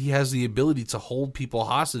 And he has the ability to hold people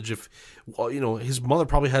hostage if, his mother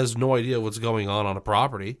probably has no idea what's going on a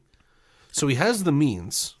property. So he has the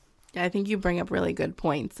means. I think you bring up really good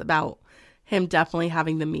points about him definitely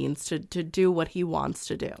having the means to do what he wants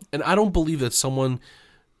to do. And I don't believe that someone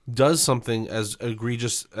does something as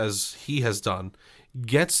egregious as he has done,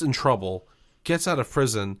 gets in trouble, gets out of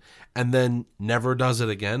prison, and then never does it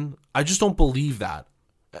again. I just don't believe that.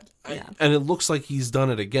 Yeah. And it looks like he's done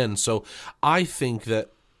it again. So I think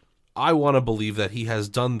that I want to believe that he has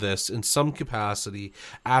done this in some capacity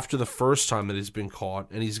after the first time that he's been caught,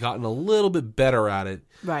 and he's gotten a little bit better at it.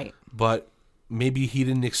 Right. But maybe he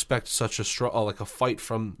didn't expect such a fight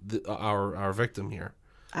from our victim here.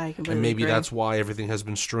 I completely And maybe agree. that's why everything has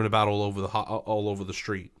been strewn about all over the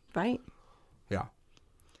street. Right. Yeah.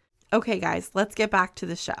 Okay, guys, let's get back to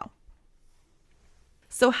the show.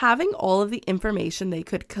 So having all of the information they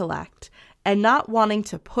could collect and not wanting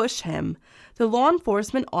to push him, the law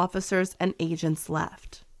enforcement officers and agents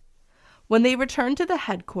left. When they returned to the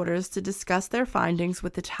headquarters to discuss their findings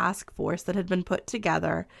with the task force that had been put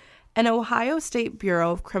together, an Ohio State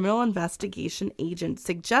Bureau of Criminal Investigation agent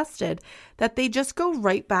suggested that they just go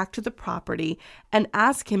right back to the property and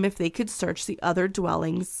ask him if they could search the other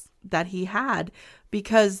dwellings that he had,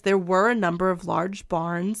 because there were a number of large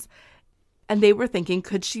barns, and they were thinking,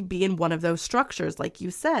 could she be in one of those structures? Like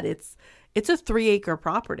you said, it's a 3-acre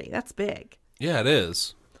property. That's big. Yeah, it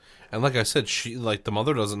is. And like I said, the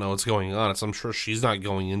mother doesn't know what's going on. I'm sure she's not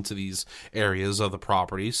going into these areas of the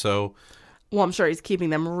property. So, well, I'm sure he's keeping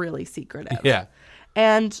them really secretive. Yeah.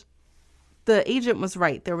 And the agent was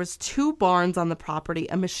right. There was 2 barns on the property,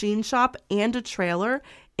 a machine shop and a trailer,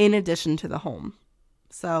 in addition to the home.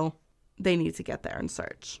 So they need to get there and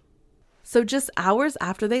search. So just hours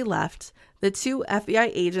after they left, the 2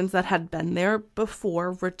 FBI agents that had been there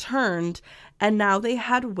before returned, and now they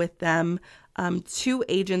had with them 2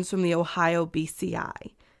 agents from the Ohio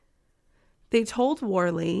BCI. They told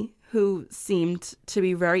Worley, who seemed to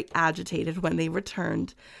be very agitated when they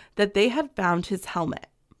returned, that they had found his helmet.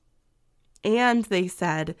 And they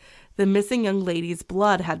said the missing young lady's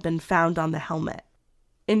blood had been found on the helmet.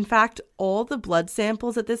 In fact, all the blood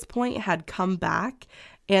samples at this point had come back,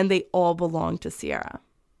 and they all belonged to Sierra.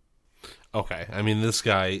 Okay. I mean, this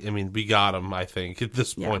guy, we got him, I think, at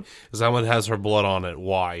this Yeah. point. If someone has her blood on it,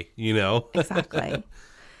 why? Exactly.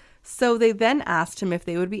 So they then asked him if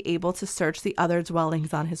they would be able to search the other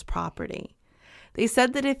dwellings on his property. They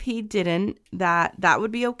said that if he didn't, that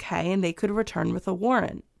would be okay and they could return with a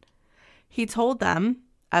warrant. He told them,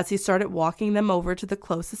 as he started walking them over to the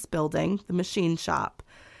closest building, the machine shop,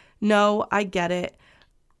 "No, I get it.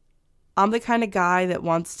 I'm the kind of guy that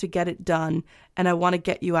wants to get it done, and I want to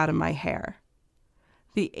get you out of my hair."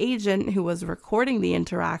 The agent who was recording the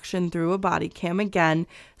interaction through a body cam again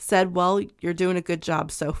said, "Well, you're doing a good job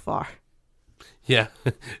so far." Yeah.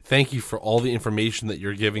 Thank you for all the information that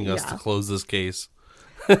you're giving us Yeah. to close this case.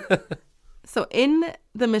 So in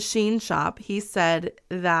the machine shop, he said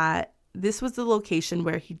that this was the location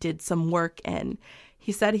where he did some work in.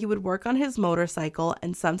 He said he would work on his motorcycle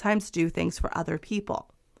and sometimes do things for other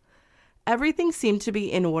people. Everything seemed to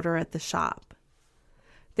be in order at the shop.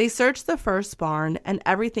 They searched the first barn and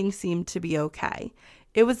everything seemed to be okay.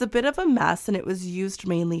 It was a bit of a mess and it was used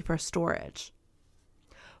mainly for storage.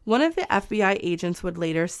 One of the FBI agents would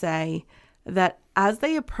later say that as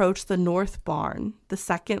they approached the north barn, the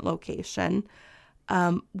second location,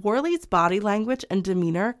 Worley's body language and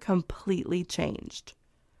demeanor completely changed.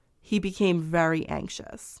 He became very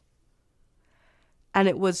anxious. And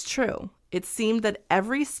it was true. It seemed that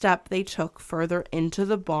every step they took further into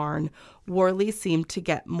the barn, Worley seemed to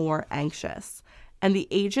get more anxious, and the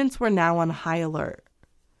agents were now on high alert.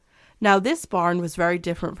 Now, this barn was very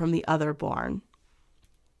different from the other barn.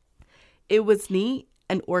 It was neat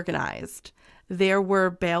and organized. There were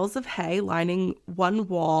bales of hay lining one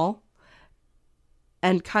wall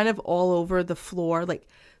and kind of all over the floor.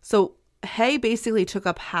 So hay basically took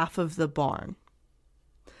up half of the barn,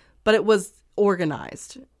 but it was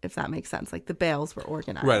organized, if that makes sense. Like the bales were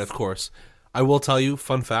organized. Right, of course. I will tell you,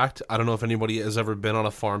 fun fact, I don't know if anybody has ever been on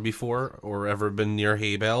a farm before or ever been near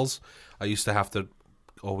hay bales. I used to have to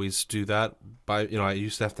always do that I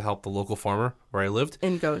used to have to help the local farmer where I lived.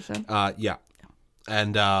 In Goshen. Yeah.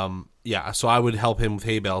 And so I would help him with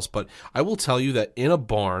hay bales, but I will tell you that in a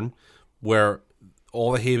barn where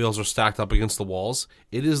all the hay bales are stacked up against the walls,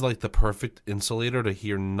 it is like the perfect insulator to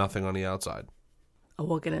hear nothing on the outside. Oh,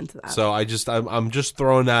 we'll get into that. So I'm just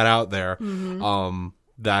throwing that out there. Mm-hmm.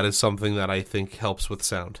 That is something that I think helps with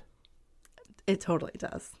sound. It totally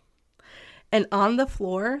does. And on the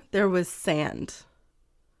floor, there was sand.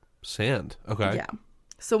 Sand. Okay. Yeah.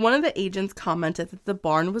 So one of the agents commented that the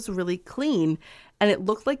barn was really clean and it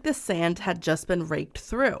looked like the sand had just been raked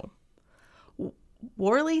through.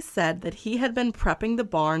 Worley said that he had been prepping the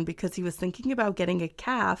barn because he was thinking about getting a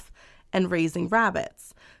calf and raising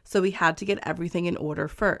rabbits, so he had to get everything in order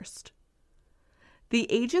first.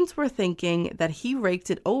 The agents were thinking that he raked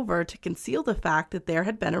it over to conceal the fact that there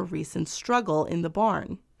had been a recent struggle in the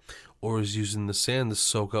barn. Or is using the sand to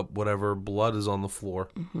soak up whatever blood is on the floor.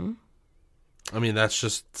 Mm-hmm. I mean, that's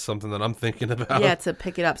just something that I'm thinking about. Yeah, to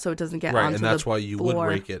pick it up so it doesn't get right, onto and that's the why you floor. would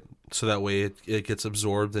rake it, so that way it gets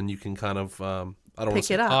absorbed and you can kind of, I don't want Pick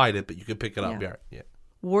to it say up. hide it, but you can pick it up. Yeah. Yeah.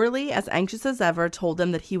 Worley, as anxious as ever, told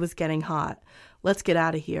them that he was getting hot. Let's get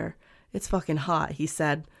out of here. It's fucking hot, he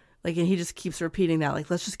said. Like, and he just keeps repeating that.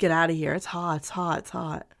 Like, let's just get out of here. It's hot, it's hot, it's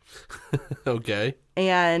hot. Okay.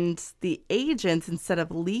 And the agents, instead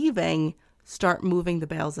of leaving, start moving the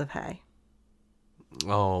bales of hay.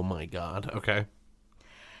 Oh my God. Okay.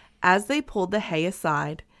 As they pulled the hay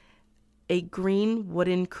aside, a green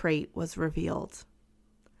wooden crate was revealed.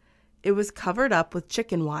 It was covered up with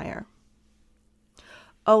chicken wire.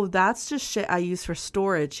 Oh, that's just shit I use for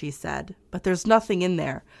storage, he said. But there's nothing in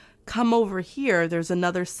there. Come over here, there's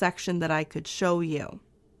another section that I could show you.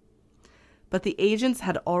 But the agents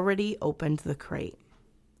had already opened the crate.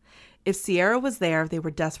 If Sierra was there, they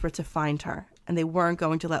were desperate to find her, and they weren't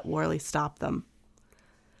going to let Worley stop them.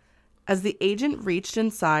 As the agent reached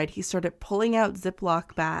inside, he started pulling out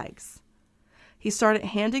Ziploc bags. He started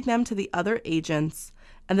handing them to the other agents,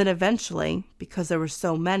 and then eventually, because there were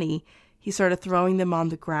so many, he started throwing them on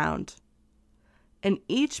the ground. In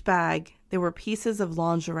each bag, there were pieces of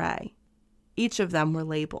lingerie. Each of them were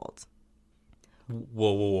labeled.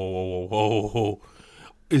 Whoa.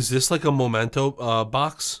 Is this like a memento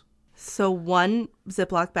box? So one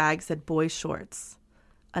Ziploc bag said boys' shorts,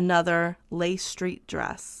 another lace street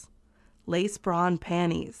dress, lace bra and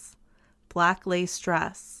panties, black lace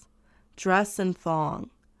dress, dress and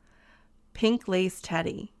thong, pink lace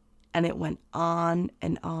teddy, and it went on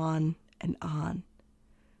and on and on.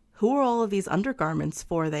 Who are all of these undergarments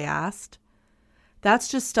for, they asked. That's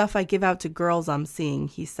just stuff I give out to girls I'm seeing,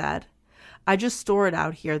 he said. I just store it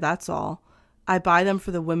out here, that's all. I buy them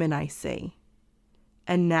for the women I see.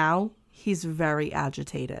 And now he's very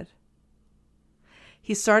agitated.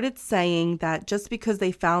 He started saying that just because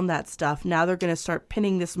they found that stuff, now they're going to start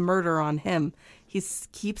pinning this murder on him. He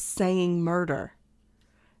keeps saying murder.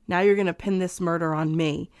 Now you're going to pin this murder on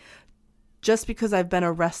me. Just because I've been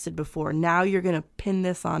arrested before, now you're going to pin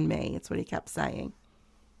this on me. It's what he kept saying.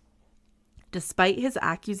 Despite his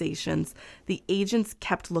accusations, the agents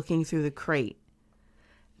kept looking through the crate.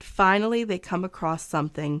 Finally, they come across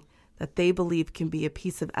something that they believe can be a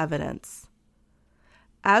piece of evidence.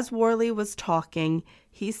 As Worley was talking,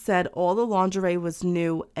 he said all the lingerie was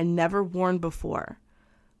new and never worn before,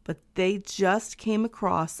 but they just came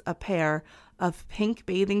across a pair of pink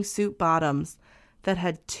bathing suit bottoms that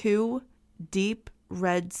had two deep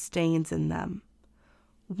red stains in them.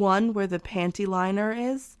 One where the panty liner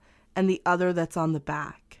is, and the other that's on the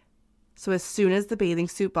back. So as soon as the bathing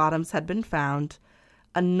suit bottoms had been found,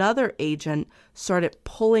 another agent started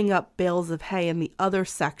pulling up bales of hay in the other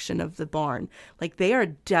section of the barn. Like, they are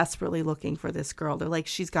desperately looking for this girl. They're like,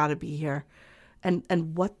 she's got to be here. And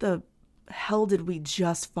what the hell did we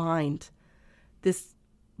just find? This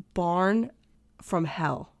barn from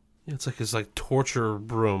hell. It's like torture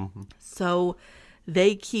room. So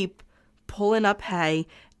they keep pulling up hay,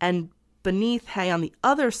 and beneath hay on the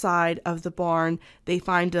other side of the barn, they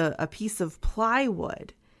find a piece of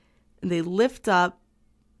plywood. And they lift up,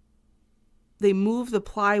 they move the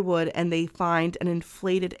plywood, and they find an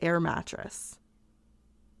inflated air mattress.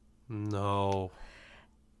 No.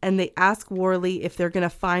 And they ask Worley if they're going to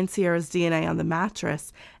find Sierra's DNA on the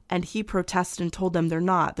mattress. And he protested and told them they're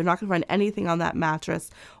not. They're not going to find anything on that mattress.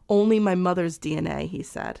 Only my mother's DNA, he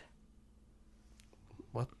said.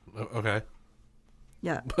 What? Okay.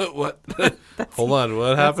 Yeah. What? Hold on.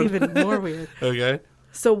 What happened? That's even more weird. Okay.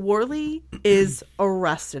 So Worley is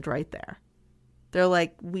arrested right there. They're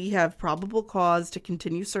like, we have probable cause to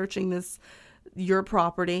continue searching your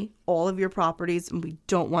property, all of your properties, and we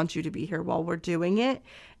don't want you to be here while we're doing it.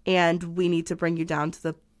 And we need to bring you down to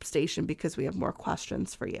the station because we have more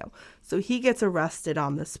questions for you. So he gets arrested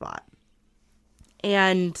on the spot.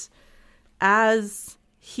 And as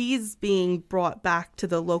he's being brought back to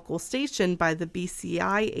the local station by the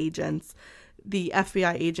BCI agents, the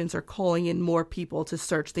FBI agents are calling in more people to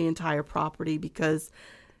search the entire property because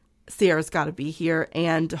Sierra's got to be here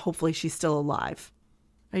and hopefully she's still alive.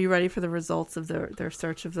 Are you ready for the results of their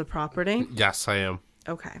search of the property? Yes, I am.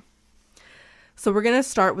 Okay. So we're going to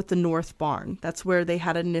start with the North Barn. That's where they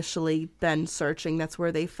had initially been searching. That's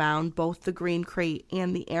where they found both the green crate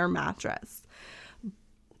and the air mattress.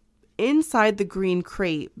 Inside the green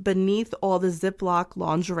crate, beneath all the Ziploc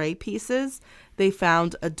lingerie pieces, they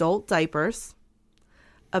found adult diapers,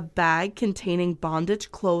 a bag containing bondage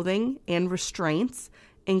clothing and restraints,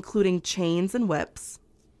 including chains and whips,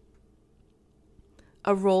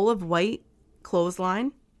 a roll of white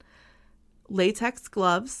clothesline, latex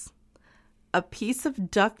gloves, a piece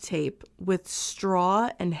of duct tape with straw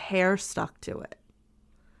and hair stuck to it.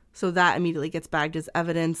 So that immediately gets bagged as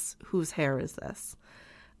evidence. Whose hair is this?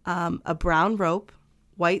 A brown rope,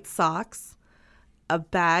 white socks, a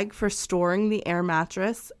bag for storing the air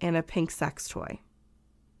mattress, and a pink sex toy.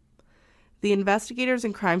 The investigators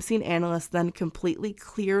and crime scene analysts then completely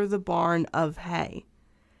clear the barn of hay.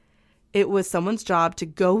 It was someone's job to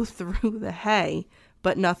go through the hay,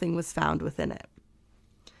 but nothing was found within it.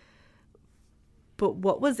 But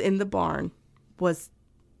what was in the barn was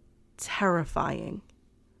terrifying.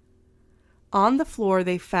 On the floor,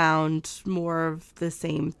 they found more of the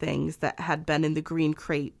same things that had been in the green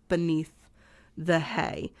crate beneath the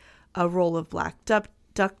hay. A roll of black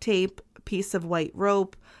duct tape, a piece of white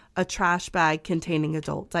rope, a trash bag containing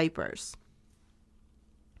adult diapers.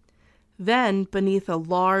 Then, beneath a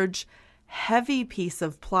large, heavy piece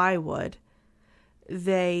of plywood,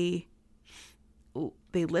 they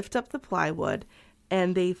lift up the plywood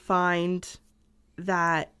and they find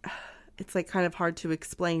that it's like kind of hard to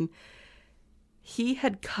explain. He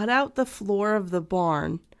had cut out the floor of the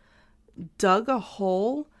barn, dug a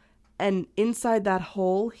hole, and inside that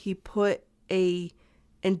hole he put a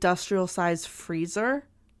industrial-sized freezer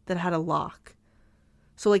that had a lock.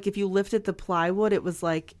 So like if you lifted the plywood, it was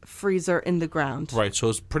like freezer in the ground. Right, so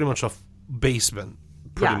it's pretty much a basement,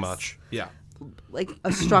 pretty Yes. much. Yeah. Like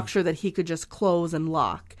a structure that he could just close and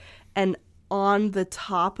lock. And on the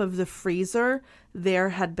top of the freezer, there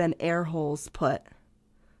had been air holes put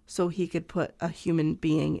so he could put a human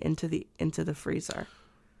being into the freezer.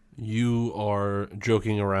 You are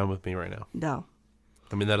joking around with me right now. No.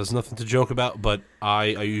 I mean, that is nothing to joke about, but are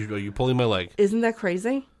you pulling my leg? Isn't that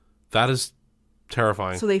crazy? That is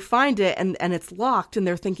terrifying. So they find it and it's locked and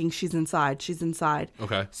they're thinking she's inside. She's inside.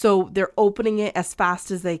 Okay. So they're opening it as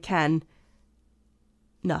fast as they can.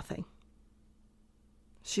 Nothing.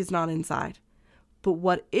 She's not inside. But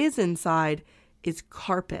what is inside is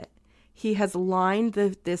carpet. He has lined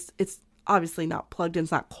this. It's obviously not plugged in.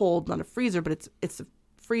 It's not cold, not a freezer, but it's a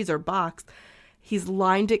freezer box. He's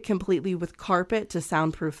lined it completely with carpet to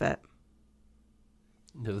soundproof it.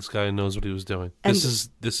 Yeah, this guy knows what he was doing. And-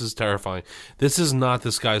 This is terrifying. This is not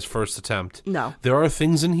this guy's first attempt. No. There are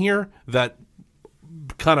things in here that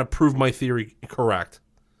kind of prove my theory correct.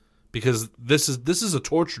 Because this is a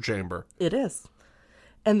torture chamber. It is.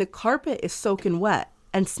 And the carpet is soaking wet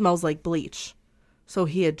and smells like bleach. So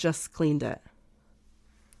he had just cleaned it.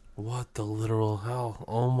 What the literal hell?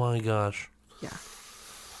 Oh my gosh. Yeah.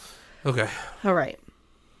 Okay. All right.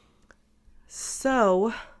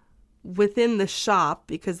 So within the shop,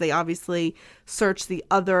 because they obviously searched the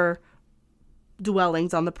other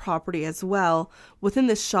dwellings on the property as well, within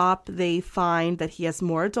the shop they find that he has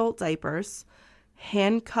more adult diapers,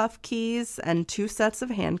 handcuff keys and 2 sets of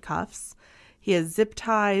handcuffs. He has zip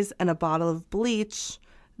ties and a bottle of bleach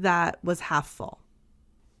that was half full.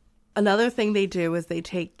 Another thing they do is they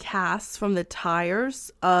take casts from the tires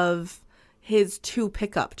of his 2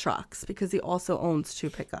 pickup trucks, because he also owns 2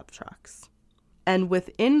 pickup trucks. And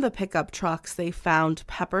within the pickup trucks, they found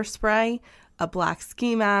pepper spray, a black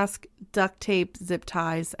ski mask, duct tape, zip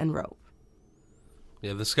ties, and rope.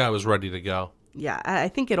 Yeah, this guy was ready to go. Yeah, I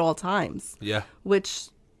think at all times. Yeah. Which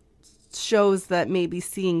shows that maybe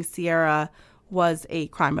seeing Sierra was a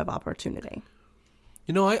crime of opportunity.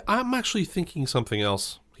 You know, I'm actually thinking something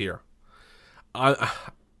else here.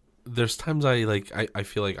 There's times I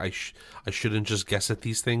feel like I shouldn't just guess at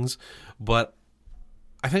these things, but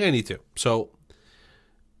I think I need to. So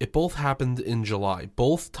it both happened in July.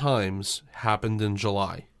 Both times happened in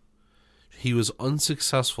July. He was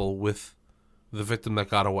unsuccessful with the victim that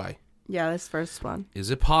got away. Yeah, this first one. Is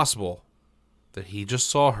it possible that he just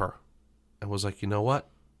saw her and was like, you know what?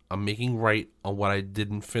 I'm making right on what I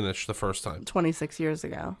didn't finish the first time. 26 years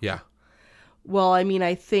ago. Yeah. Well, I mean,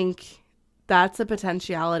 I think that's a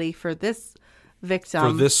potentiality for this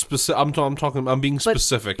victim. For this specific, I'm being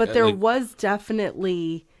specific. But there Like, was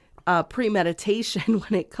definitely premeditation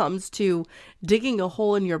when it comes to digging a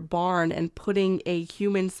hole in your barn and putting a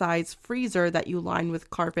human-sized freezer that you line with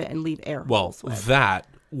carpet and leave air well, holes with. that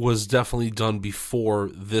was definitely done before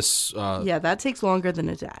this. Yeah, that takes longer than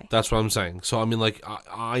a day. That's what I'm saying. So I mean, like,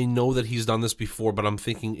 I know that he's done this before, but I'm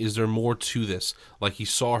thinking, is there more to this? Like, he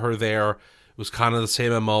saw her there. It was kind of the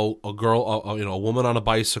same MO. A girl, a woman on a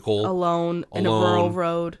bicycle, Alone in a rural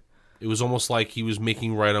road. It was almost like he was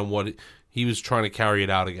making right on what he was trying to carry it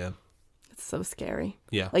out again. It's so scary.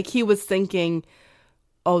 Yeah. Like he was thinking,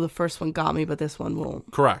 oh, the first one got me, but this one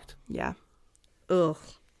won't. Correct. Yeah. Ugh.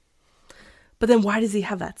 But then why does he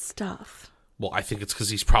have that stuff? Well, I think it's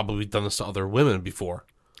because he's probably done this to other women before.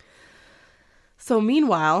 So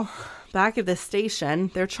meanwhile, back at the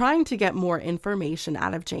station, they're trying to get more information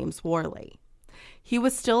out of James Worley. He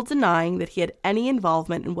was still denying that he had any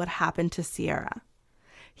involvement in what happened to Sierra.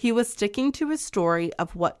 He was sticking to his story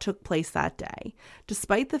of what took place that day,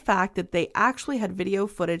 despite the fact that they actually had video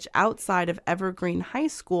footage outside of Evergreen High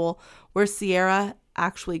School, where Sierra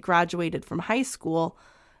actually graduated from high school.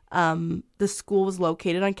 The school was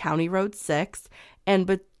located on County Road 6,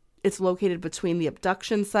 but it's located between the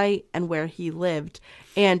abduction site and where he lived.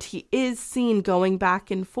 And he is seen going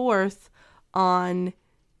back and forth on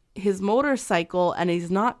his motorcycle, and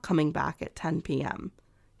he's not coming back at 10 p.m.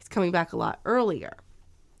 He's coming back a lot earlier.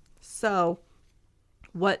 So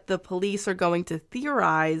what the police are going to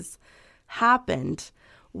theorize happened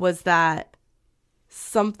was that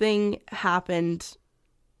something happened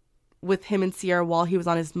with him and Sierra while he was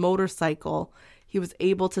on his motorcycle. He was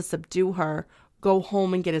able to subdue her, go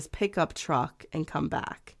home and get his pickup truck and come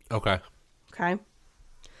back. Okay.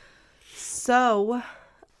 So,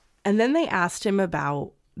 and then they asked him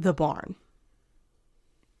about the barn.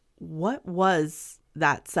 What was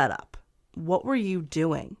that setup? What were you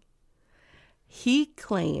doing? He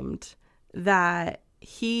claimed that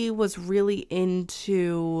he was really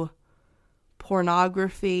into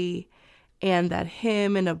pornography and that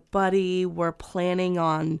him and a buddy were planning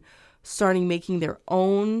on starting making their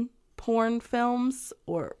own porn films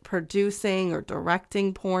or producing or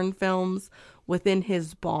directing porn films within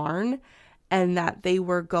his barn, and that they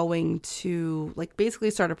were going to basically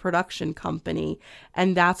start a production company,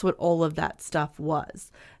 and that's what all of that stuff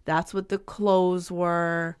was. That's what the clothes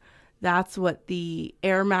were. That's what the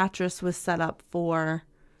air mattress was set up for.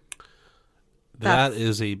 That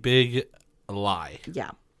is a big lie. Yeah.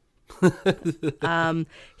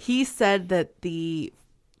 He said that the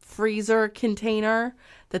freezer container,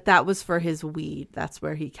 that was for his weed. That's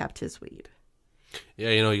where he kept his weed. Yeah,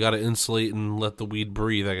 you got to insulate and let the weed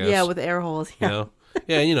breathe, I guess. Yeah, with air holes. Yeah.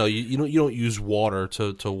 You don't use water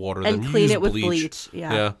to water them. And clean it with bleach.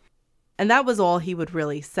 Yeah. And that was all he would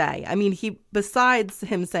really say. I mean, besides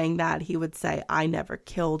him saying that, he would say, I never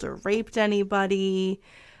killed or raped anybody.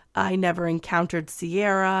 I never encountered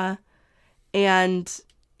Sierra. And,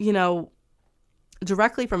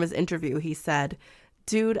 directly from his interview, he said,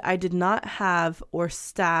 dude, I did not have or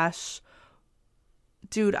stash.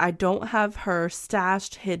 Dude, I don't have her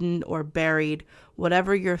stashed, hidden, or buried.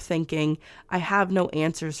 Whatever you're thinking, I have no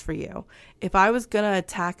answers for you. If I was going to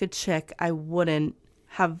attack a chick, I wouldn't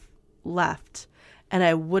have left, and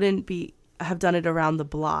I wouldn't have done it around the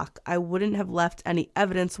block. I wouldn't have left any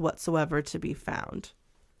evidence whatsoever to be found.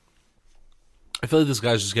 I feel like this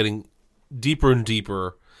guy's just getting deeper and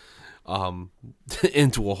deeper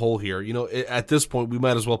into a hole here. At this point, we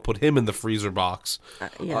might as well put him in the freezer box.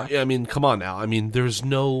 Yeah. I mean, come on now. I mean, there's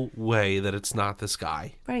no way that it's not this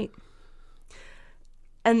guy. Right.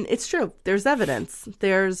 And it's true. There's evidence.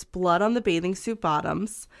 There's blood on the bathing suit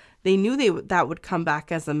bottoms. They knew that would come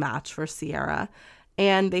back as a match for Sierra,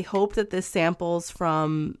 and they hoped that the samples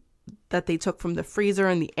that they took from the freezer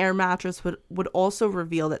and the air mattress would also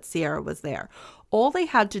reveal that Sierra was there. All they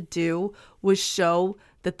had to do was show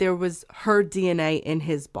that there was her DNA in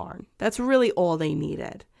his barn. That's really all they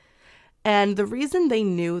needed. And the reason they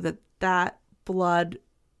knew that blood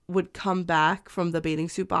would come back from the bathing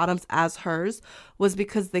suit bottoms as hers was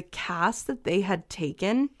because the cast that they had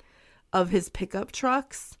taken of his pickup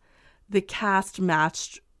trucks, the cast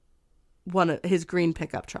matched one of his green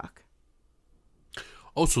pickup truck.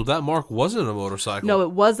 Oh, so that mark wasn't a motorcycle? No,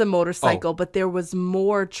 it was a motorcycle, but there was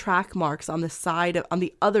more track marks on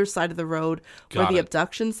the other side of the road where the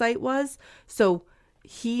abduction site was. So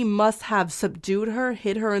he must have subdued her,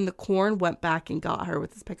 hid her in the corn, went back and got her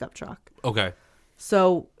with his pickup truck. Okay.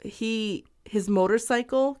 So his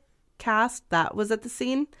motorcycle cast, that was at the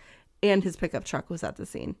scene, and his pickup truck was at the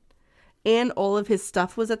scene. And all of his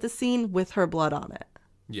stuff was at the scene with her blood on it.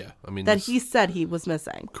 Yeah, I mean... That he said he was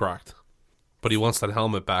missing. Correct. But he wants that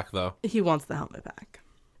helmet back, though. He wants the helmet back.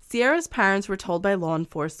 Sierra's parents were told by law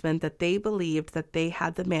enforcement that they believed that they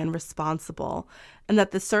had the man responsible and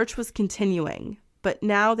that the search was continuing, but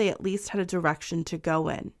now they at least had a direction to go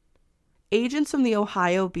in. Agents from the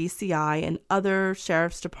Ohio BCI and other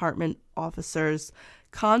Sheriff's Department officers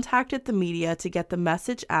contacted the media to get the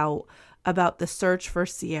message out about the search for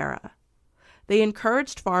Sierra. They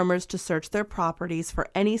encouraged farmers to search their properties for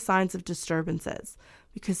any signs of disturbances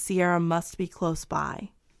because Sierra must be close by.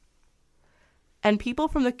 And people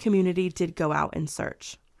from the community did go out and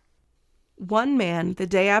search. One man, the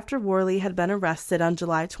day after Worley had been arrested on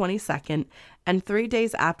July 22nd, and 3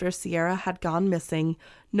 days after Sierra had gone missing,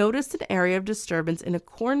 noticed an area of disturbance in a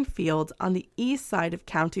cornfield on the east side of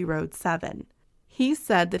County Road 7. He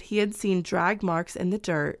said that he had seen drag marks in the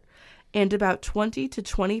dirt, and about 20 to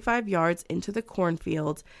 25 yards into the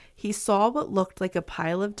cornfield, he saw what looked like a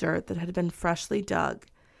pile of dirt that had been freshly dug,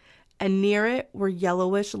 and near it were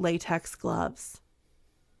yellowish latex gloves.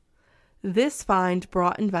 This find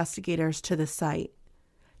brought investigators to the site.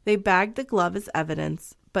 They bagged the glove as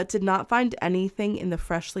evidence, but did not find anything in the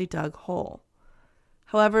freshly dug hole.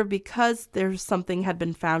 However, because something had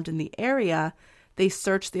been found in the area, they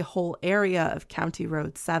searched the whole area of County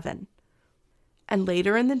Road 7. And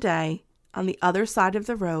later in the day, on the other side of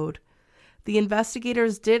the road, the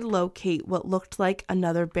investigators did locate what looked like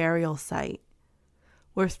another burial site,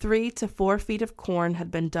 where 3 to 4 feet of corn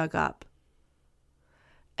had been dug up.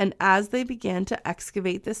 And as they began to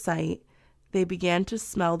excavate the site, they began to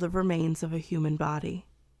smell the remains of a human body.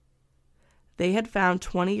 They had found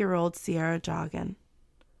 20-year-old Sierra Joggin.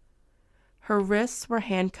 Her wrists were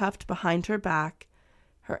handcuffed behind her back,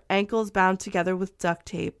 her ankles bound together with duct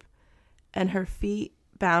tape, and her feet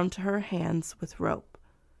bound to her hands with rope.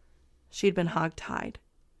 She'd been hogtied.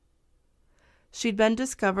 She'd been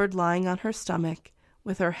discovered lying on her stomach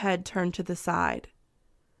with her head turned to the side.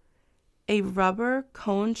 A rubber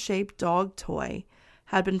cone-shaped dog toy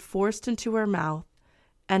had been forced into her mouth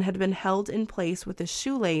and had been held in place with a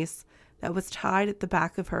shoelace that was tied at the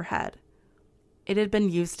back of her head. It had been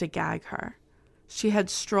used to gag her. She had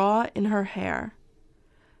straw in her hair,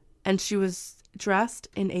 and she was dressed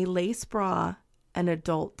in a lace bra and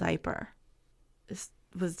adult diaper. This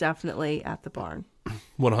was definitely at the barn.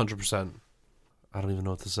 100%. I don't even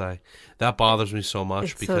know what to say. That bothers me so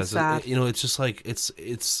much because so sad. It's just like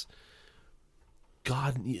it's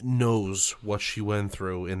God knows what she went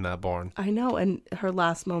through in that barn. I know, and her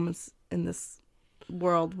last moments in this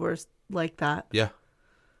world were like that. Yeah.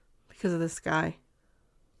 Because of this guy.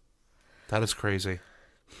 That is crazy.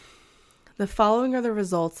 The following are the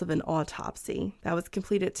results of an autopsy that was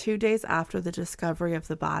completed 2 days after the discovery of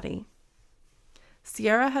the body.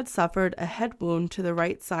 Sierra had suffered a head wound to the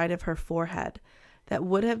right side of her forehead that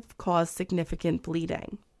would have caused significant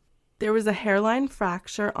bleeding. There was a hairline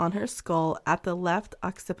fracture on her skull at the left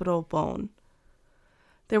occipital bone.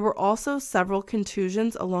 There were also several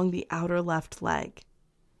contusions along the outer left leg.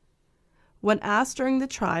 When asked during the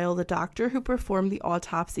trial, the doctor who performed the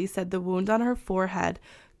autopsy said the wound on her forehead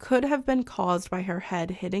could have been caused by her head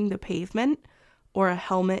hitting the pavement or a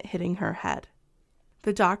helmet hitting her head.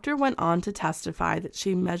 The doctor went on to testify that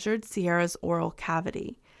she measured Sierra's oral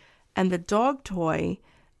cavity, and the dog toy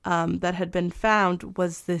that had been found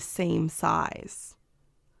was the same size.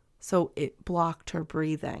 So it blocked her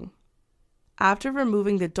breathing. After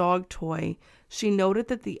removing the dog toy, she noted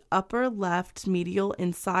that the upper left medial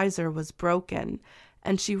incisor was broken,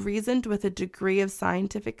 and she reasoned with a degree of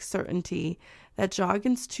scientific certainty that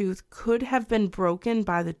Joggin's tooth could have been broken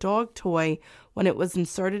by the dog toy when it was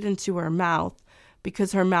inserted into her mouth,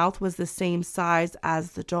 because her mouth was the same size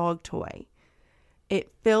as the dog toy.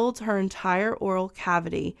 It filled her entire oral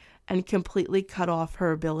cavity and completely cut off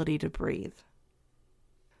her ability to breathe.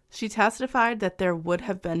 She testified that there would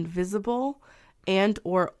have been visible and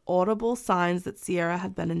or audible signs that Sierra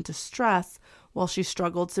had been in distress while she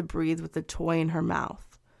struggled to breathe with the toy in her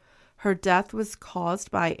mouth. Her death was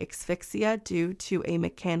caused by asphyxia due to a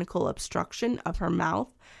mechanical obstruction of her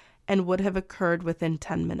mouth and would have occurred within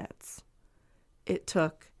 10 minutes. It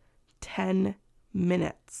took 10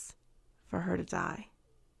 minutes for her to die.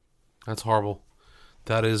 That's horrible.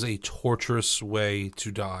 That is a torturous way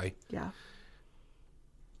to die. Yeah.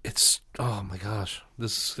 It's, oh my gosh,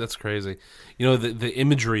 that's crazy. The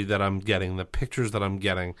imagery that I'm getting, the pictures that I'm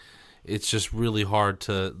getting, it's just really hard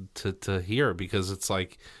to hear, because it's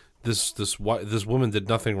like this woman did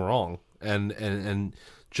nothing wrong, and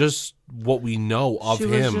just what we know of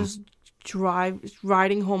him. She was just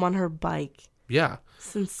riding home on her bike. Yeah,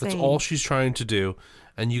 it's insane. That's all she's trying to do,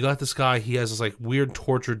 and you got this guy. He has this like weird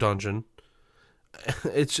torture dungeon.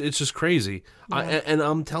 It's just crazy. Yeah. And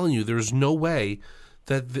I'm telling you, there's no way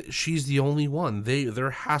that she's the only one. There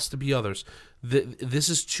has to be others. This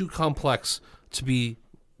is too complex to be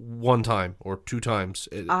one time or two times.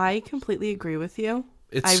 I completely agree with you.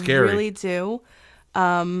 It's scary. I really do.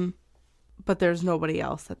 But there's nobody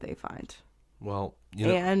else that they find. Well,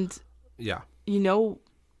 and yeah,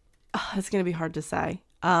 it's going to be hard to say.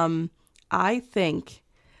 I think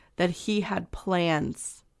that he had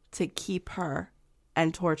plans to keep her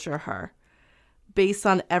and torture her based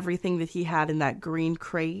on everything that he had in that green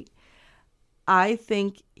crate. I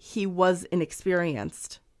think he was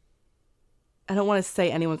inexperienced. I don't want to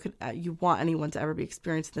say you want anyone to ever be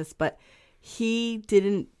experiencing this, but he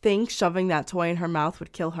didn't think shoving that toy in her mouth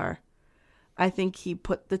would kill her. I think he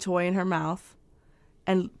put the toy in her mouth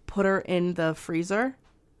and put her in the freezer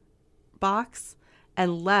box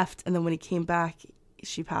and left. And then when he came back,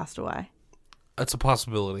 she passed away. That's a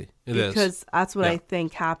possibility. It is. Because that's what I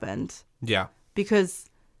think happened. Yeah. Because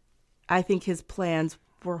I think his plans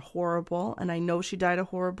were horrible. And I know she died a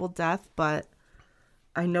horrible death, but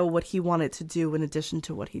I know what he wanted to do in addition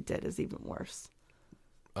to what he did is even worse.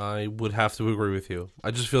 I would have to agree with you.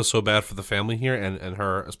 I just feel so bad for the family here and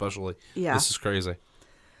her especially. Yeah. This is crazy.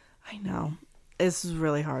 I know. This is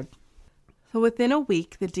really hard. So within a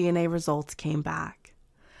week, the DNA results came back.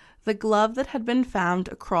 The glove that had been found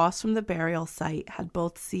across from the burial site had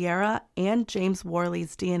both Sierra and James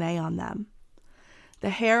Worley's DNA on them. The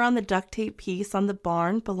hair on the duct tape piece on the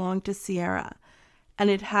barn belonged to Sierra, and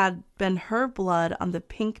it had been her blood on the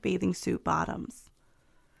pink bathing suit bottoms.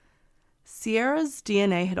 Sierra's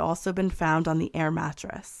DNA had also been found on the air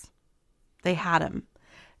mattress. They had him.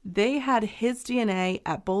 They had his DNA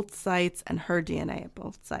at both sites and her DNA at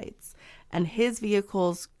both sites, and his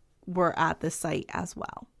vehicles were at the site as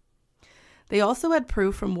well. They also had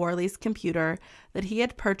proof from Worley's computer that he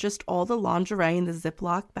had purchased all the lingerie in the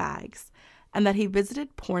Ziploc bags, and that he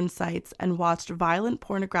visited porn sites and watched violent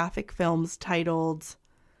pornographic films titled,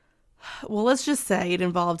 well, let's just say it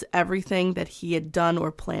involved everything that he had done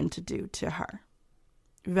or planned to do to her.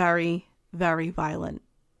 Very, very violent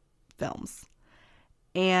films.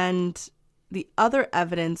 And the other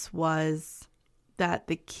evidence was that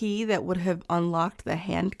the key that would have unlocked the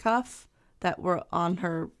handcuff that were on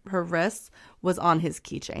her wrists was on his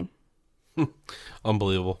keychain.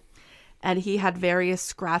 Unbelievable. And he had various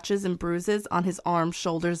scratches and bruises on his arms,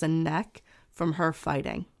 shoulders, and neck from her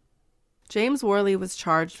fighting. James Worley was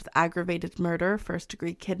charged with aggravated murder,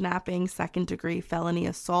 first-degree kidnapping, second-degree felony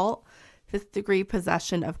assault, fifth-degree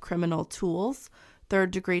possession of criminal tools,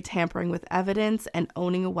 third-degree tampering with evidence, and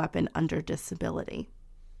owning a weapon under disability.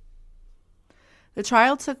 The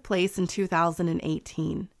trial took place in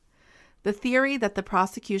 2018. The theory that the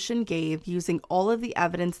prosecution gave, using all of the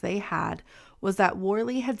evidence they had, was that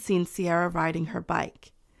Worley had seen Sierra riding her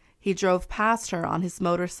bike. He drove past her on his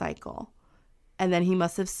motorcycle, and then he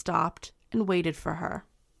must have stopped and waited for her.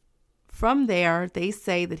 From there, they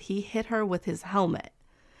say that he hit her with his helmet,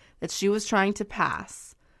 that she was trying to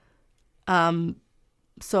pass.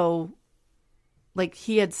 So, like,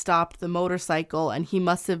 he had stopped the motorcycle, and he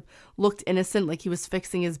must have looked innocent, like he was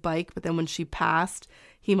fixing his bike, but then when she passed,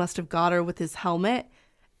 he must have got her with his helmet,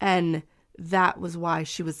 and that was why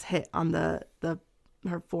she was hit on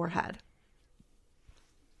her forehead.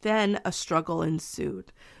 Then a struggle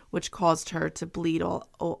ensued, which caused her to bleed all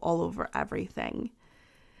over everything.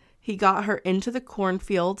 He got her into the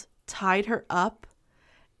cornfield, tied her up,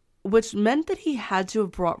 which meant that he had to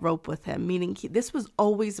have brought rope with him, meaning this was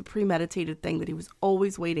always a premeditated thing that he was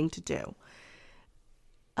always waiting to do.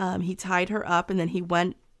 He tied her up, and then he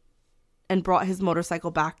went and brought his motorcycle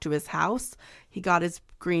back to his house. He got his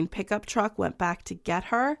green pickup truck, went back to get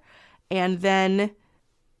her, and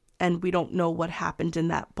we don't know what happened in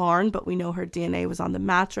that barn, but we know her DNA was on the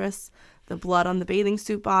mattress, the blood on the bathing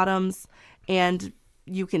suit bottoms, and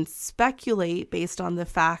you can speculate based on the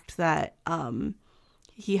fact that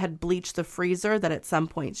he had bleached the freezer, that at some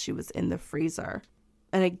point she was in the freezer.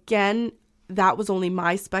 And again, that was only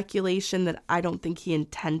my speculation, that I don't think he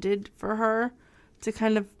intended for her to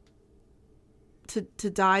kind of to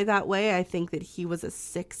die that way. I think that he was a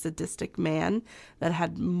sick, sadistic man that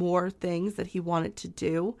had more things that he wanted to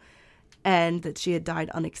do, and that she had died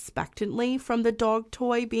unexpectedly from the dog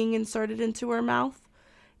toy being inserted into her mouth.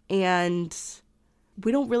 And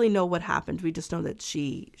we don't really know what happened. We just know that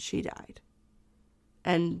she died.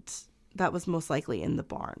 And that was most likely in the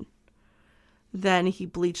barn. Then he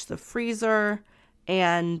bleached the freezer,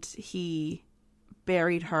 and he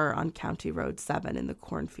buried her on County Road 7 in the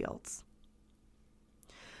cornfields.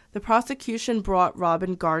 The prosecution brought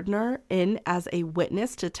Robin Gardner in as a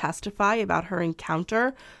witness to testify about her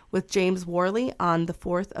encounter with James Worley on the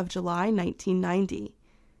 4th of July, 1990.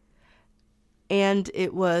 And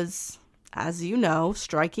it was, as you know,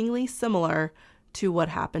 strikingly similar to what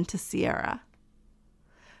happened to Sierra.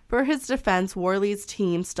 For his defense, Worley's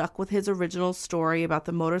team stuck with his original story about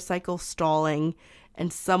the motorcycle stalling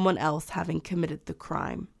and someone else having committed the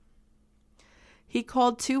crime. He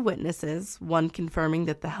called 2 witnesses, one confirming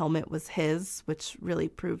that the helmet was his, which really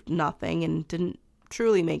proved nothing and didn't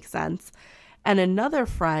truly make sense, and another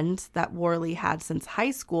friend that Worley had since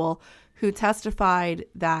high school who testified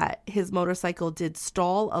that his motorcycle did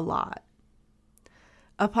stall a lot.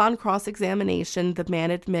 Upon cross-examination, the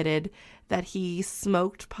man admitted that he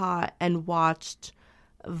smoked pot and watched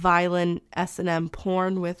violent S&M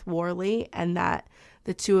porn with Worley, and that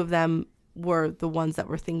the two of them were the ones that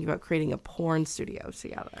were thinking about creating a porn studio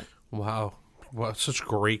together. Wow. Wow, such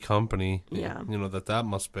great company. Yeah. You know, that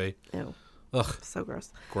must be. Ew. Ugh. So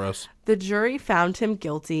gross. Gross. The jury found him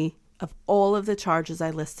guilty of all of the charges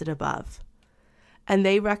I listed above, and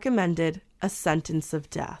they recommended a sentence of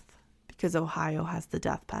death because Ohio has the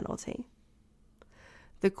death penalty.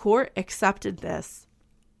 The court accepted this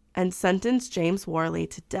and sentenced James Worley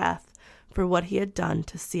to death for what he had done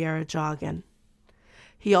to Sierra Joggin.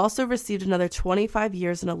 He also received another 25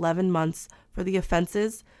 years and 11 months for the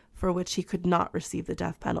offenses for which he could not receive the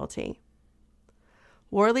death penalty.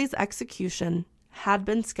 Worley's execution had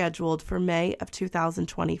been scheduled for May of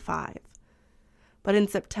 2025, but in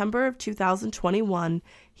September of 2021,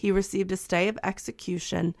 he received a stay of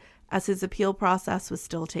execution as his appeal process was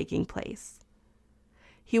still taking place.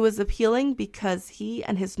 He was appealing because he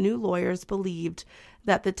and his new lawyers believed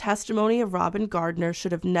that the testimony of Robin Gardner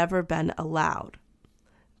should have never been allowed.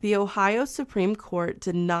 The Ohio Supreme Court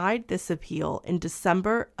denied this appeal in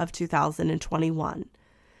December of 2021.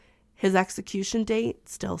 His execution date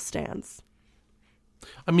still stands.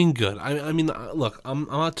 I mean, good. I mean, look, I'm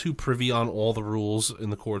not too privy on all the rules in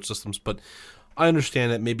the court systems, but I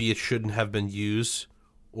understand that maybe it shouldn't have been used,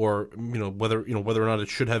 or whether or not it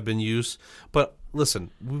should have been used. But listen,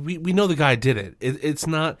 we know the guy did it. It's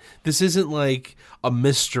not. This isn't like a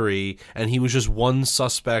mystery, and he was just one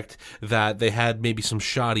suspect that they had maybe some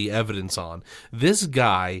shoddy evidence on. This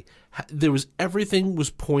guy, everything was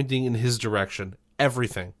pointing in his direction.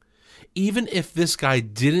 Everything. Even if this guy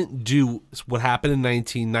didn't do what happened in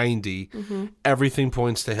 1990, everything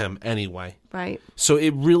points to him anyway. Right. So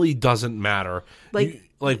it really doesn't matter.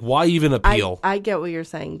 Like why even appeal? I get what you're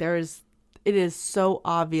saying. It is so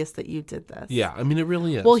obvious that you did this. Yeah, I mean, it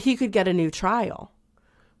really is. Well, he could get a new trial.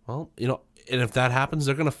 Well, and if that happens,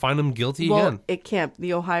 they're going to find him guilty well, again. It can't.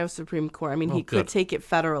 The Ohio Supreme Court, I mean, he could take it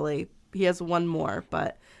federally. He has one more,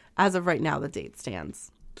 but as of right now, the date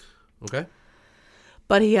stands. Okay.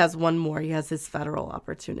 But he has one more. He has his federal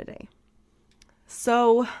opportunity.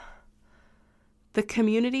 So, the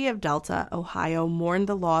community of Delta, Ohio, mourned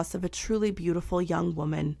the loss of a truly beautiful young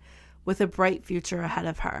woman with a bright future ahead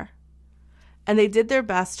of her. And they did their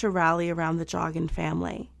best to rally around the Joggin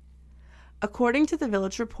family. According to the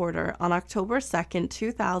Village Reporter, on October 2nd,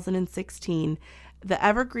 2016, the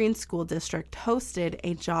Evergreen School District hosted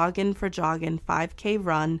a Joggin for Joggin 5K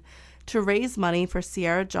run to raise money for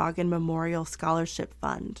Sierra Joggin Memorial Scholarship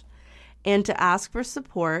Fund and to ask for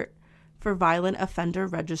support for Violent Offender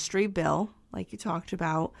Registry Bill, like you talked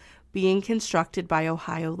about, being constructed by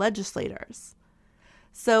Ohio legislators.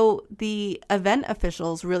 So the event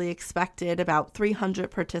officials really expected about 300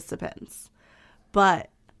 participants, but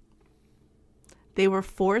they were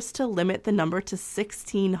forced to limit the number to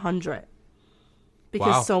 1,600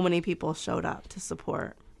 because so many people showed up to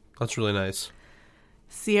support. That's really nice.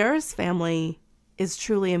 Sierra's family is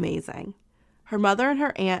truly amazing. Her mother and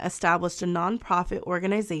her aunt established a nonprofit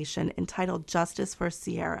organization entitled Justice for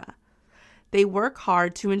Sierra. They work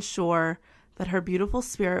hard to ensure that her beautiful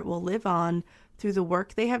spirit will live on through the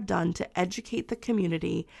work they have done to educate the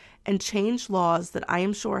community and change laws that I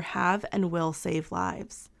am sure have and will save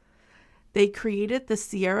lives. They created the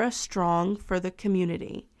Sierra Strong for the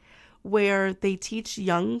community, where they teach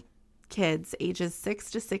young kids ages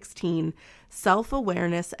 6 to 16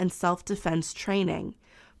 self-awareness and self-defense training,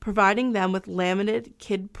 providing them with laminated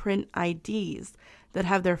kid print IDs that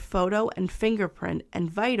have their photo and fingerprint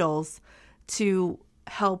and vitals to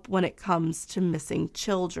help when it comes to missing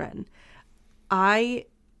children. I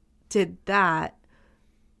did that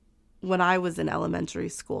when I was in elementary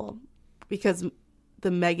school because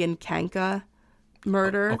the Megan Kanka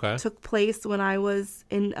murder took place when I was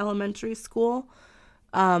in elementary school.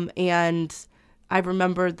 And I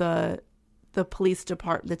remember the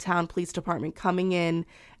town police department coming in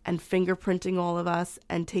and fingerprinting all of us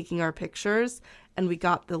and taking our pictures, and we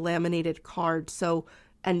got the laminated card. So,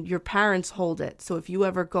 and your parents hold it. So if you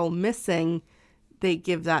ever go missing, they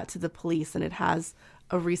give that to the police, and it has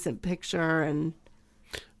a recent picture. And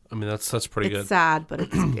I mean, that's pretty good. It's sad, but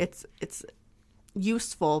it's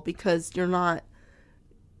useful because you're not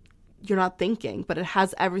thinking, but it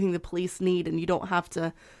has everything the police need, and you don't have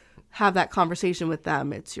to have that conversation with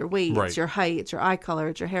them. It's your weight, It's your height, it's your eye color,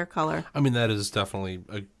 it's your hair color. I mean, that is definitely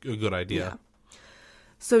a good idea. Yeah.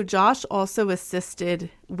 So Josh also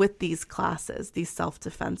assisted with these classes, these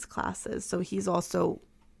self-defense classes. So he's also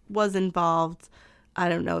was involved, I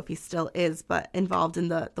don't know if he still is, but involved in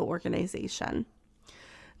the organization.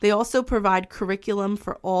 They also provide curriculum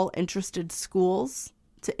for all interested schools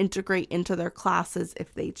to integrate into their classes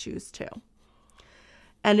if they choose to.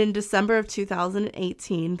 And in December of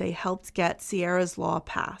 2018, they helped get Sierra's law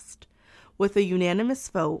passed. With a unanimous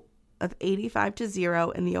vote of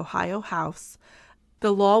 85-0 in the Ohio House,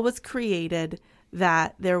 the law was created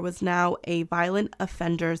that there was now a violent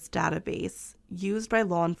offenders database used by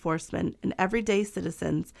law enforcement and everyday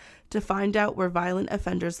citizens to find out where violent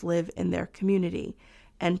offenders live in their community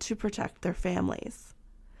and to protect their families.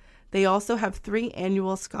 They also have 3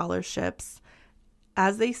 annual scholarships,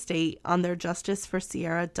 as they state on their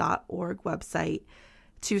justiceforsierra.org website,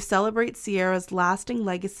 to celebrate Sierra's lasting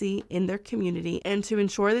legacy in their community and to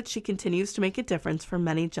ensure that she continues to make a difference for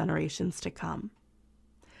many generations to come.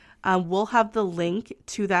 We'll have the link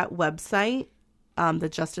to that website, the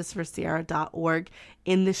justiceforsierra.org,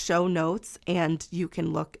 in the show notes, and you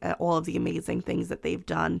can look at all of the amazing things that they've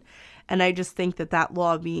done. And I just think that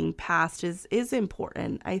law being passed is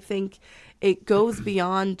important. I think it goes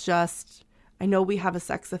beyond just, I know we have a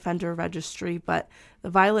sex offender registry, but the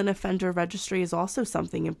violent offender registry is also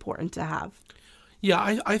something important to have.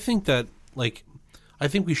 Yeah, I think that, I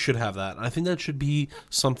think we should have that. I think that should be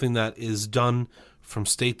something that is done from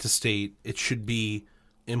state to state. It should be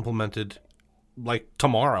implemented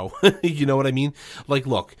tomorrow. You know what I mean?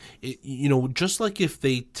 Look, just like if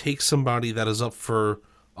they take somebody that is up for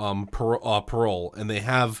parole and they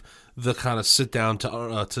have the kind of sit down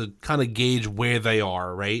to kind of gauge where they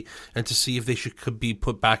are, right? And to see if they could be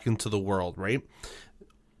put back into the world, right?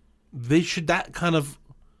 There should be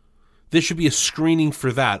a screening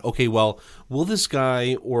for that. Okay, well, will this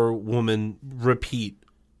guy or woman repeat,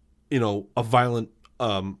 a violent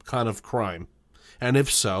kind of crime? And if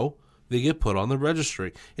so, they get put on the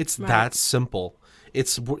registry. It's right. That simple.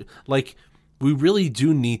 It's we really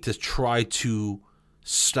do need to try to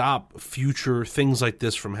stop future things like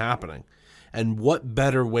this from happening. And what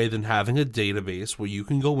better way than having a database where you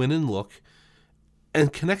can go in and look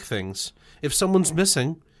and connect things. If someone's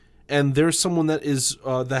missing and there's someone that is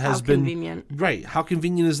that has been convenient. Right, how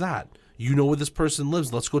convenient is that? You know where this person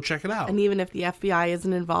lives. Let's go check it out. And even if the FBI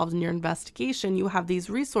isn't involved in your investigation, you have these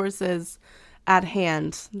resources at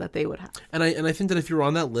hand that they would have. And I think that if you're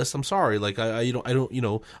on that list, I'm sorry, I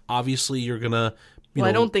don't obviously you're gonna.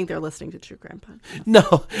 I don't think they're listening to True Crime Podcast.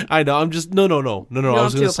 No, I know. I'm just no. I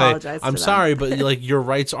was going to say, I'm sorry, but your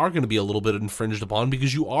rights are going to be a little bit infringed upon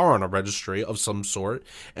because you are on a registry of some sort.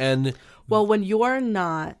 And when you're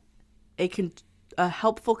not a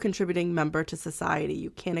helpful contributing member to society, you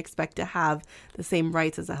can't expect to have the same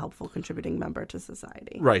rights as a helpful contributing member to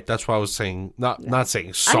society. Right. That's why I was saying not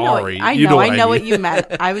saying sorry. I know what you meant.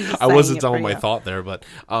 I was just I wasn't telling my thought there, but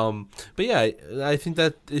yeah, I think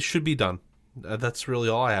that it should be done. That's really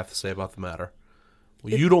all I have to say about the matter.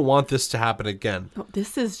 You don't want this to happen again. No,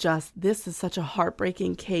 this is such a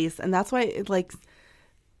heartbreaking case, and that's why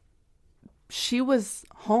she was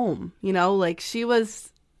home, she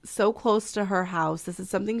was so close to her house. This is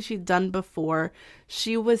something she'd done before.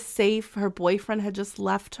 She was safe. Her boyfriend had just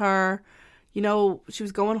left her. She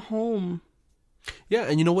was going home. Yeah,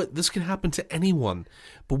 and you know what? This can happen to anyone,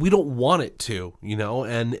 but we don't want it to,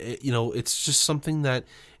 and it's just something that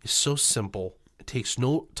is so simple. It takes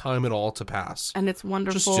no time at all to pass. And it's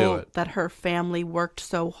wonderful that her family worked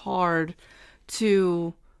so hard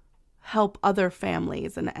to help other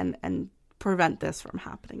families and prevent this from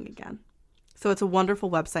happening again. So it's a wonderful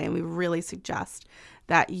website, and we really suggest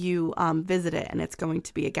that you visit it, and it's going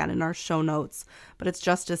to be, again, in our show notes, but it's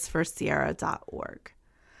justiceforsierra.org.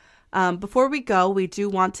 Before we go, we do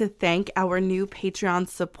want to thank our new Patreon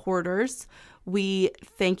supporters. We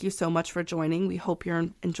thank you so much for joining. We hope you're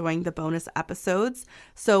enjoying the bonus episodes.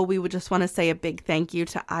 So we would just want to say a big thank you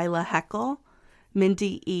to Isla Heckel,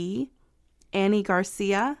 Mindy E., Annie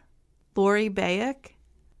Garcia, Lori Bayek,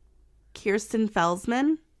 Kirsten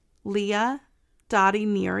Felsman, Leah, Dottie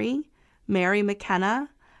Neary, Mary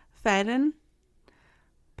McKenna, Fedden,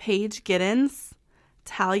 Paige Giddens,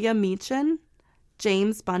 Talia Meechan,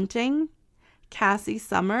 James Bunting, Cassie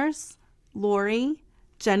Summers, Lori,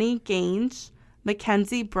 Jenny Gange,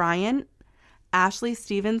 Mackenzie Bryant, Ashley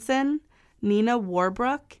Stevenson, Nina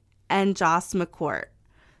Warbrook, and Joss McCourt.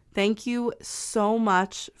 Thank you so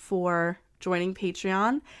much for joining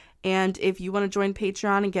Patreon. And if you want to join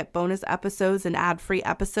Patreon and get bonus episodes and ad-free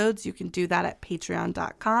episodes, you can do that at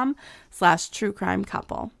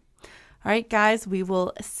patreon.com/truecrimecouple. All right, guys, we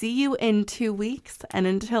will see you in 2 weeks. And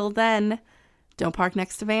until then, don't park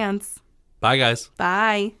next to vans. Bye, guys.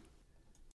 Bye.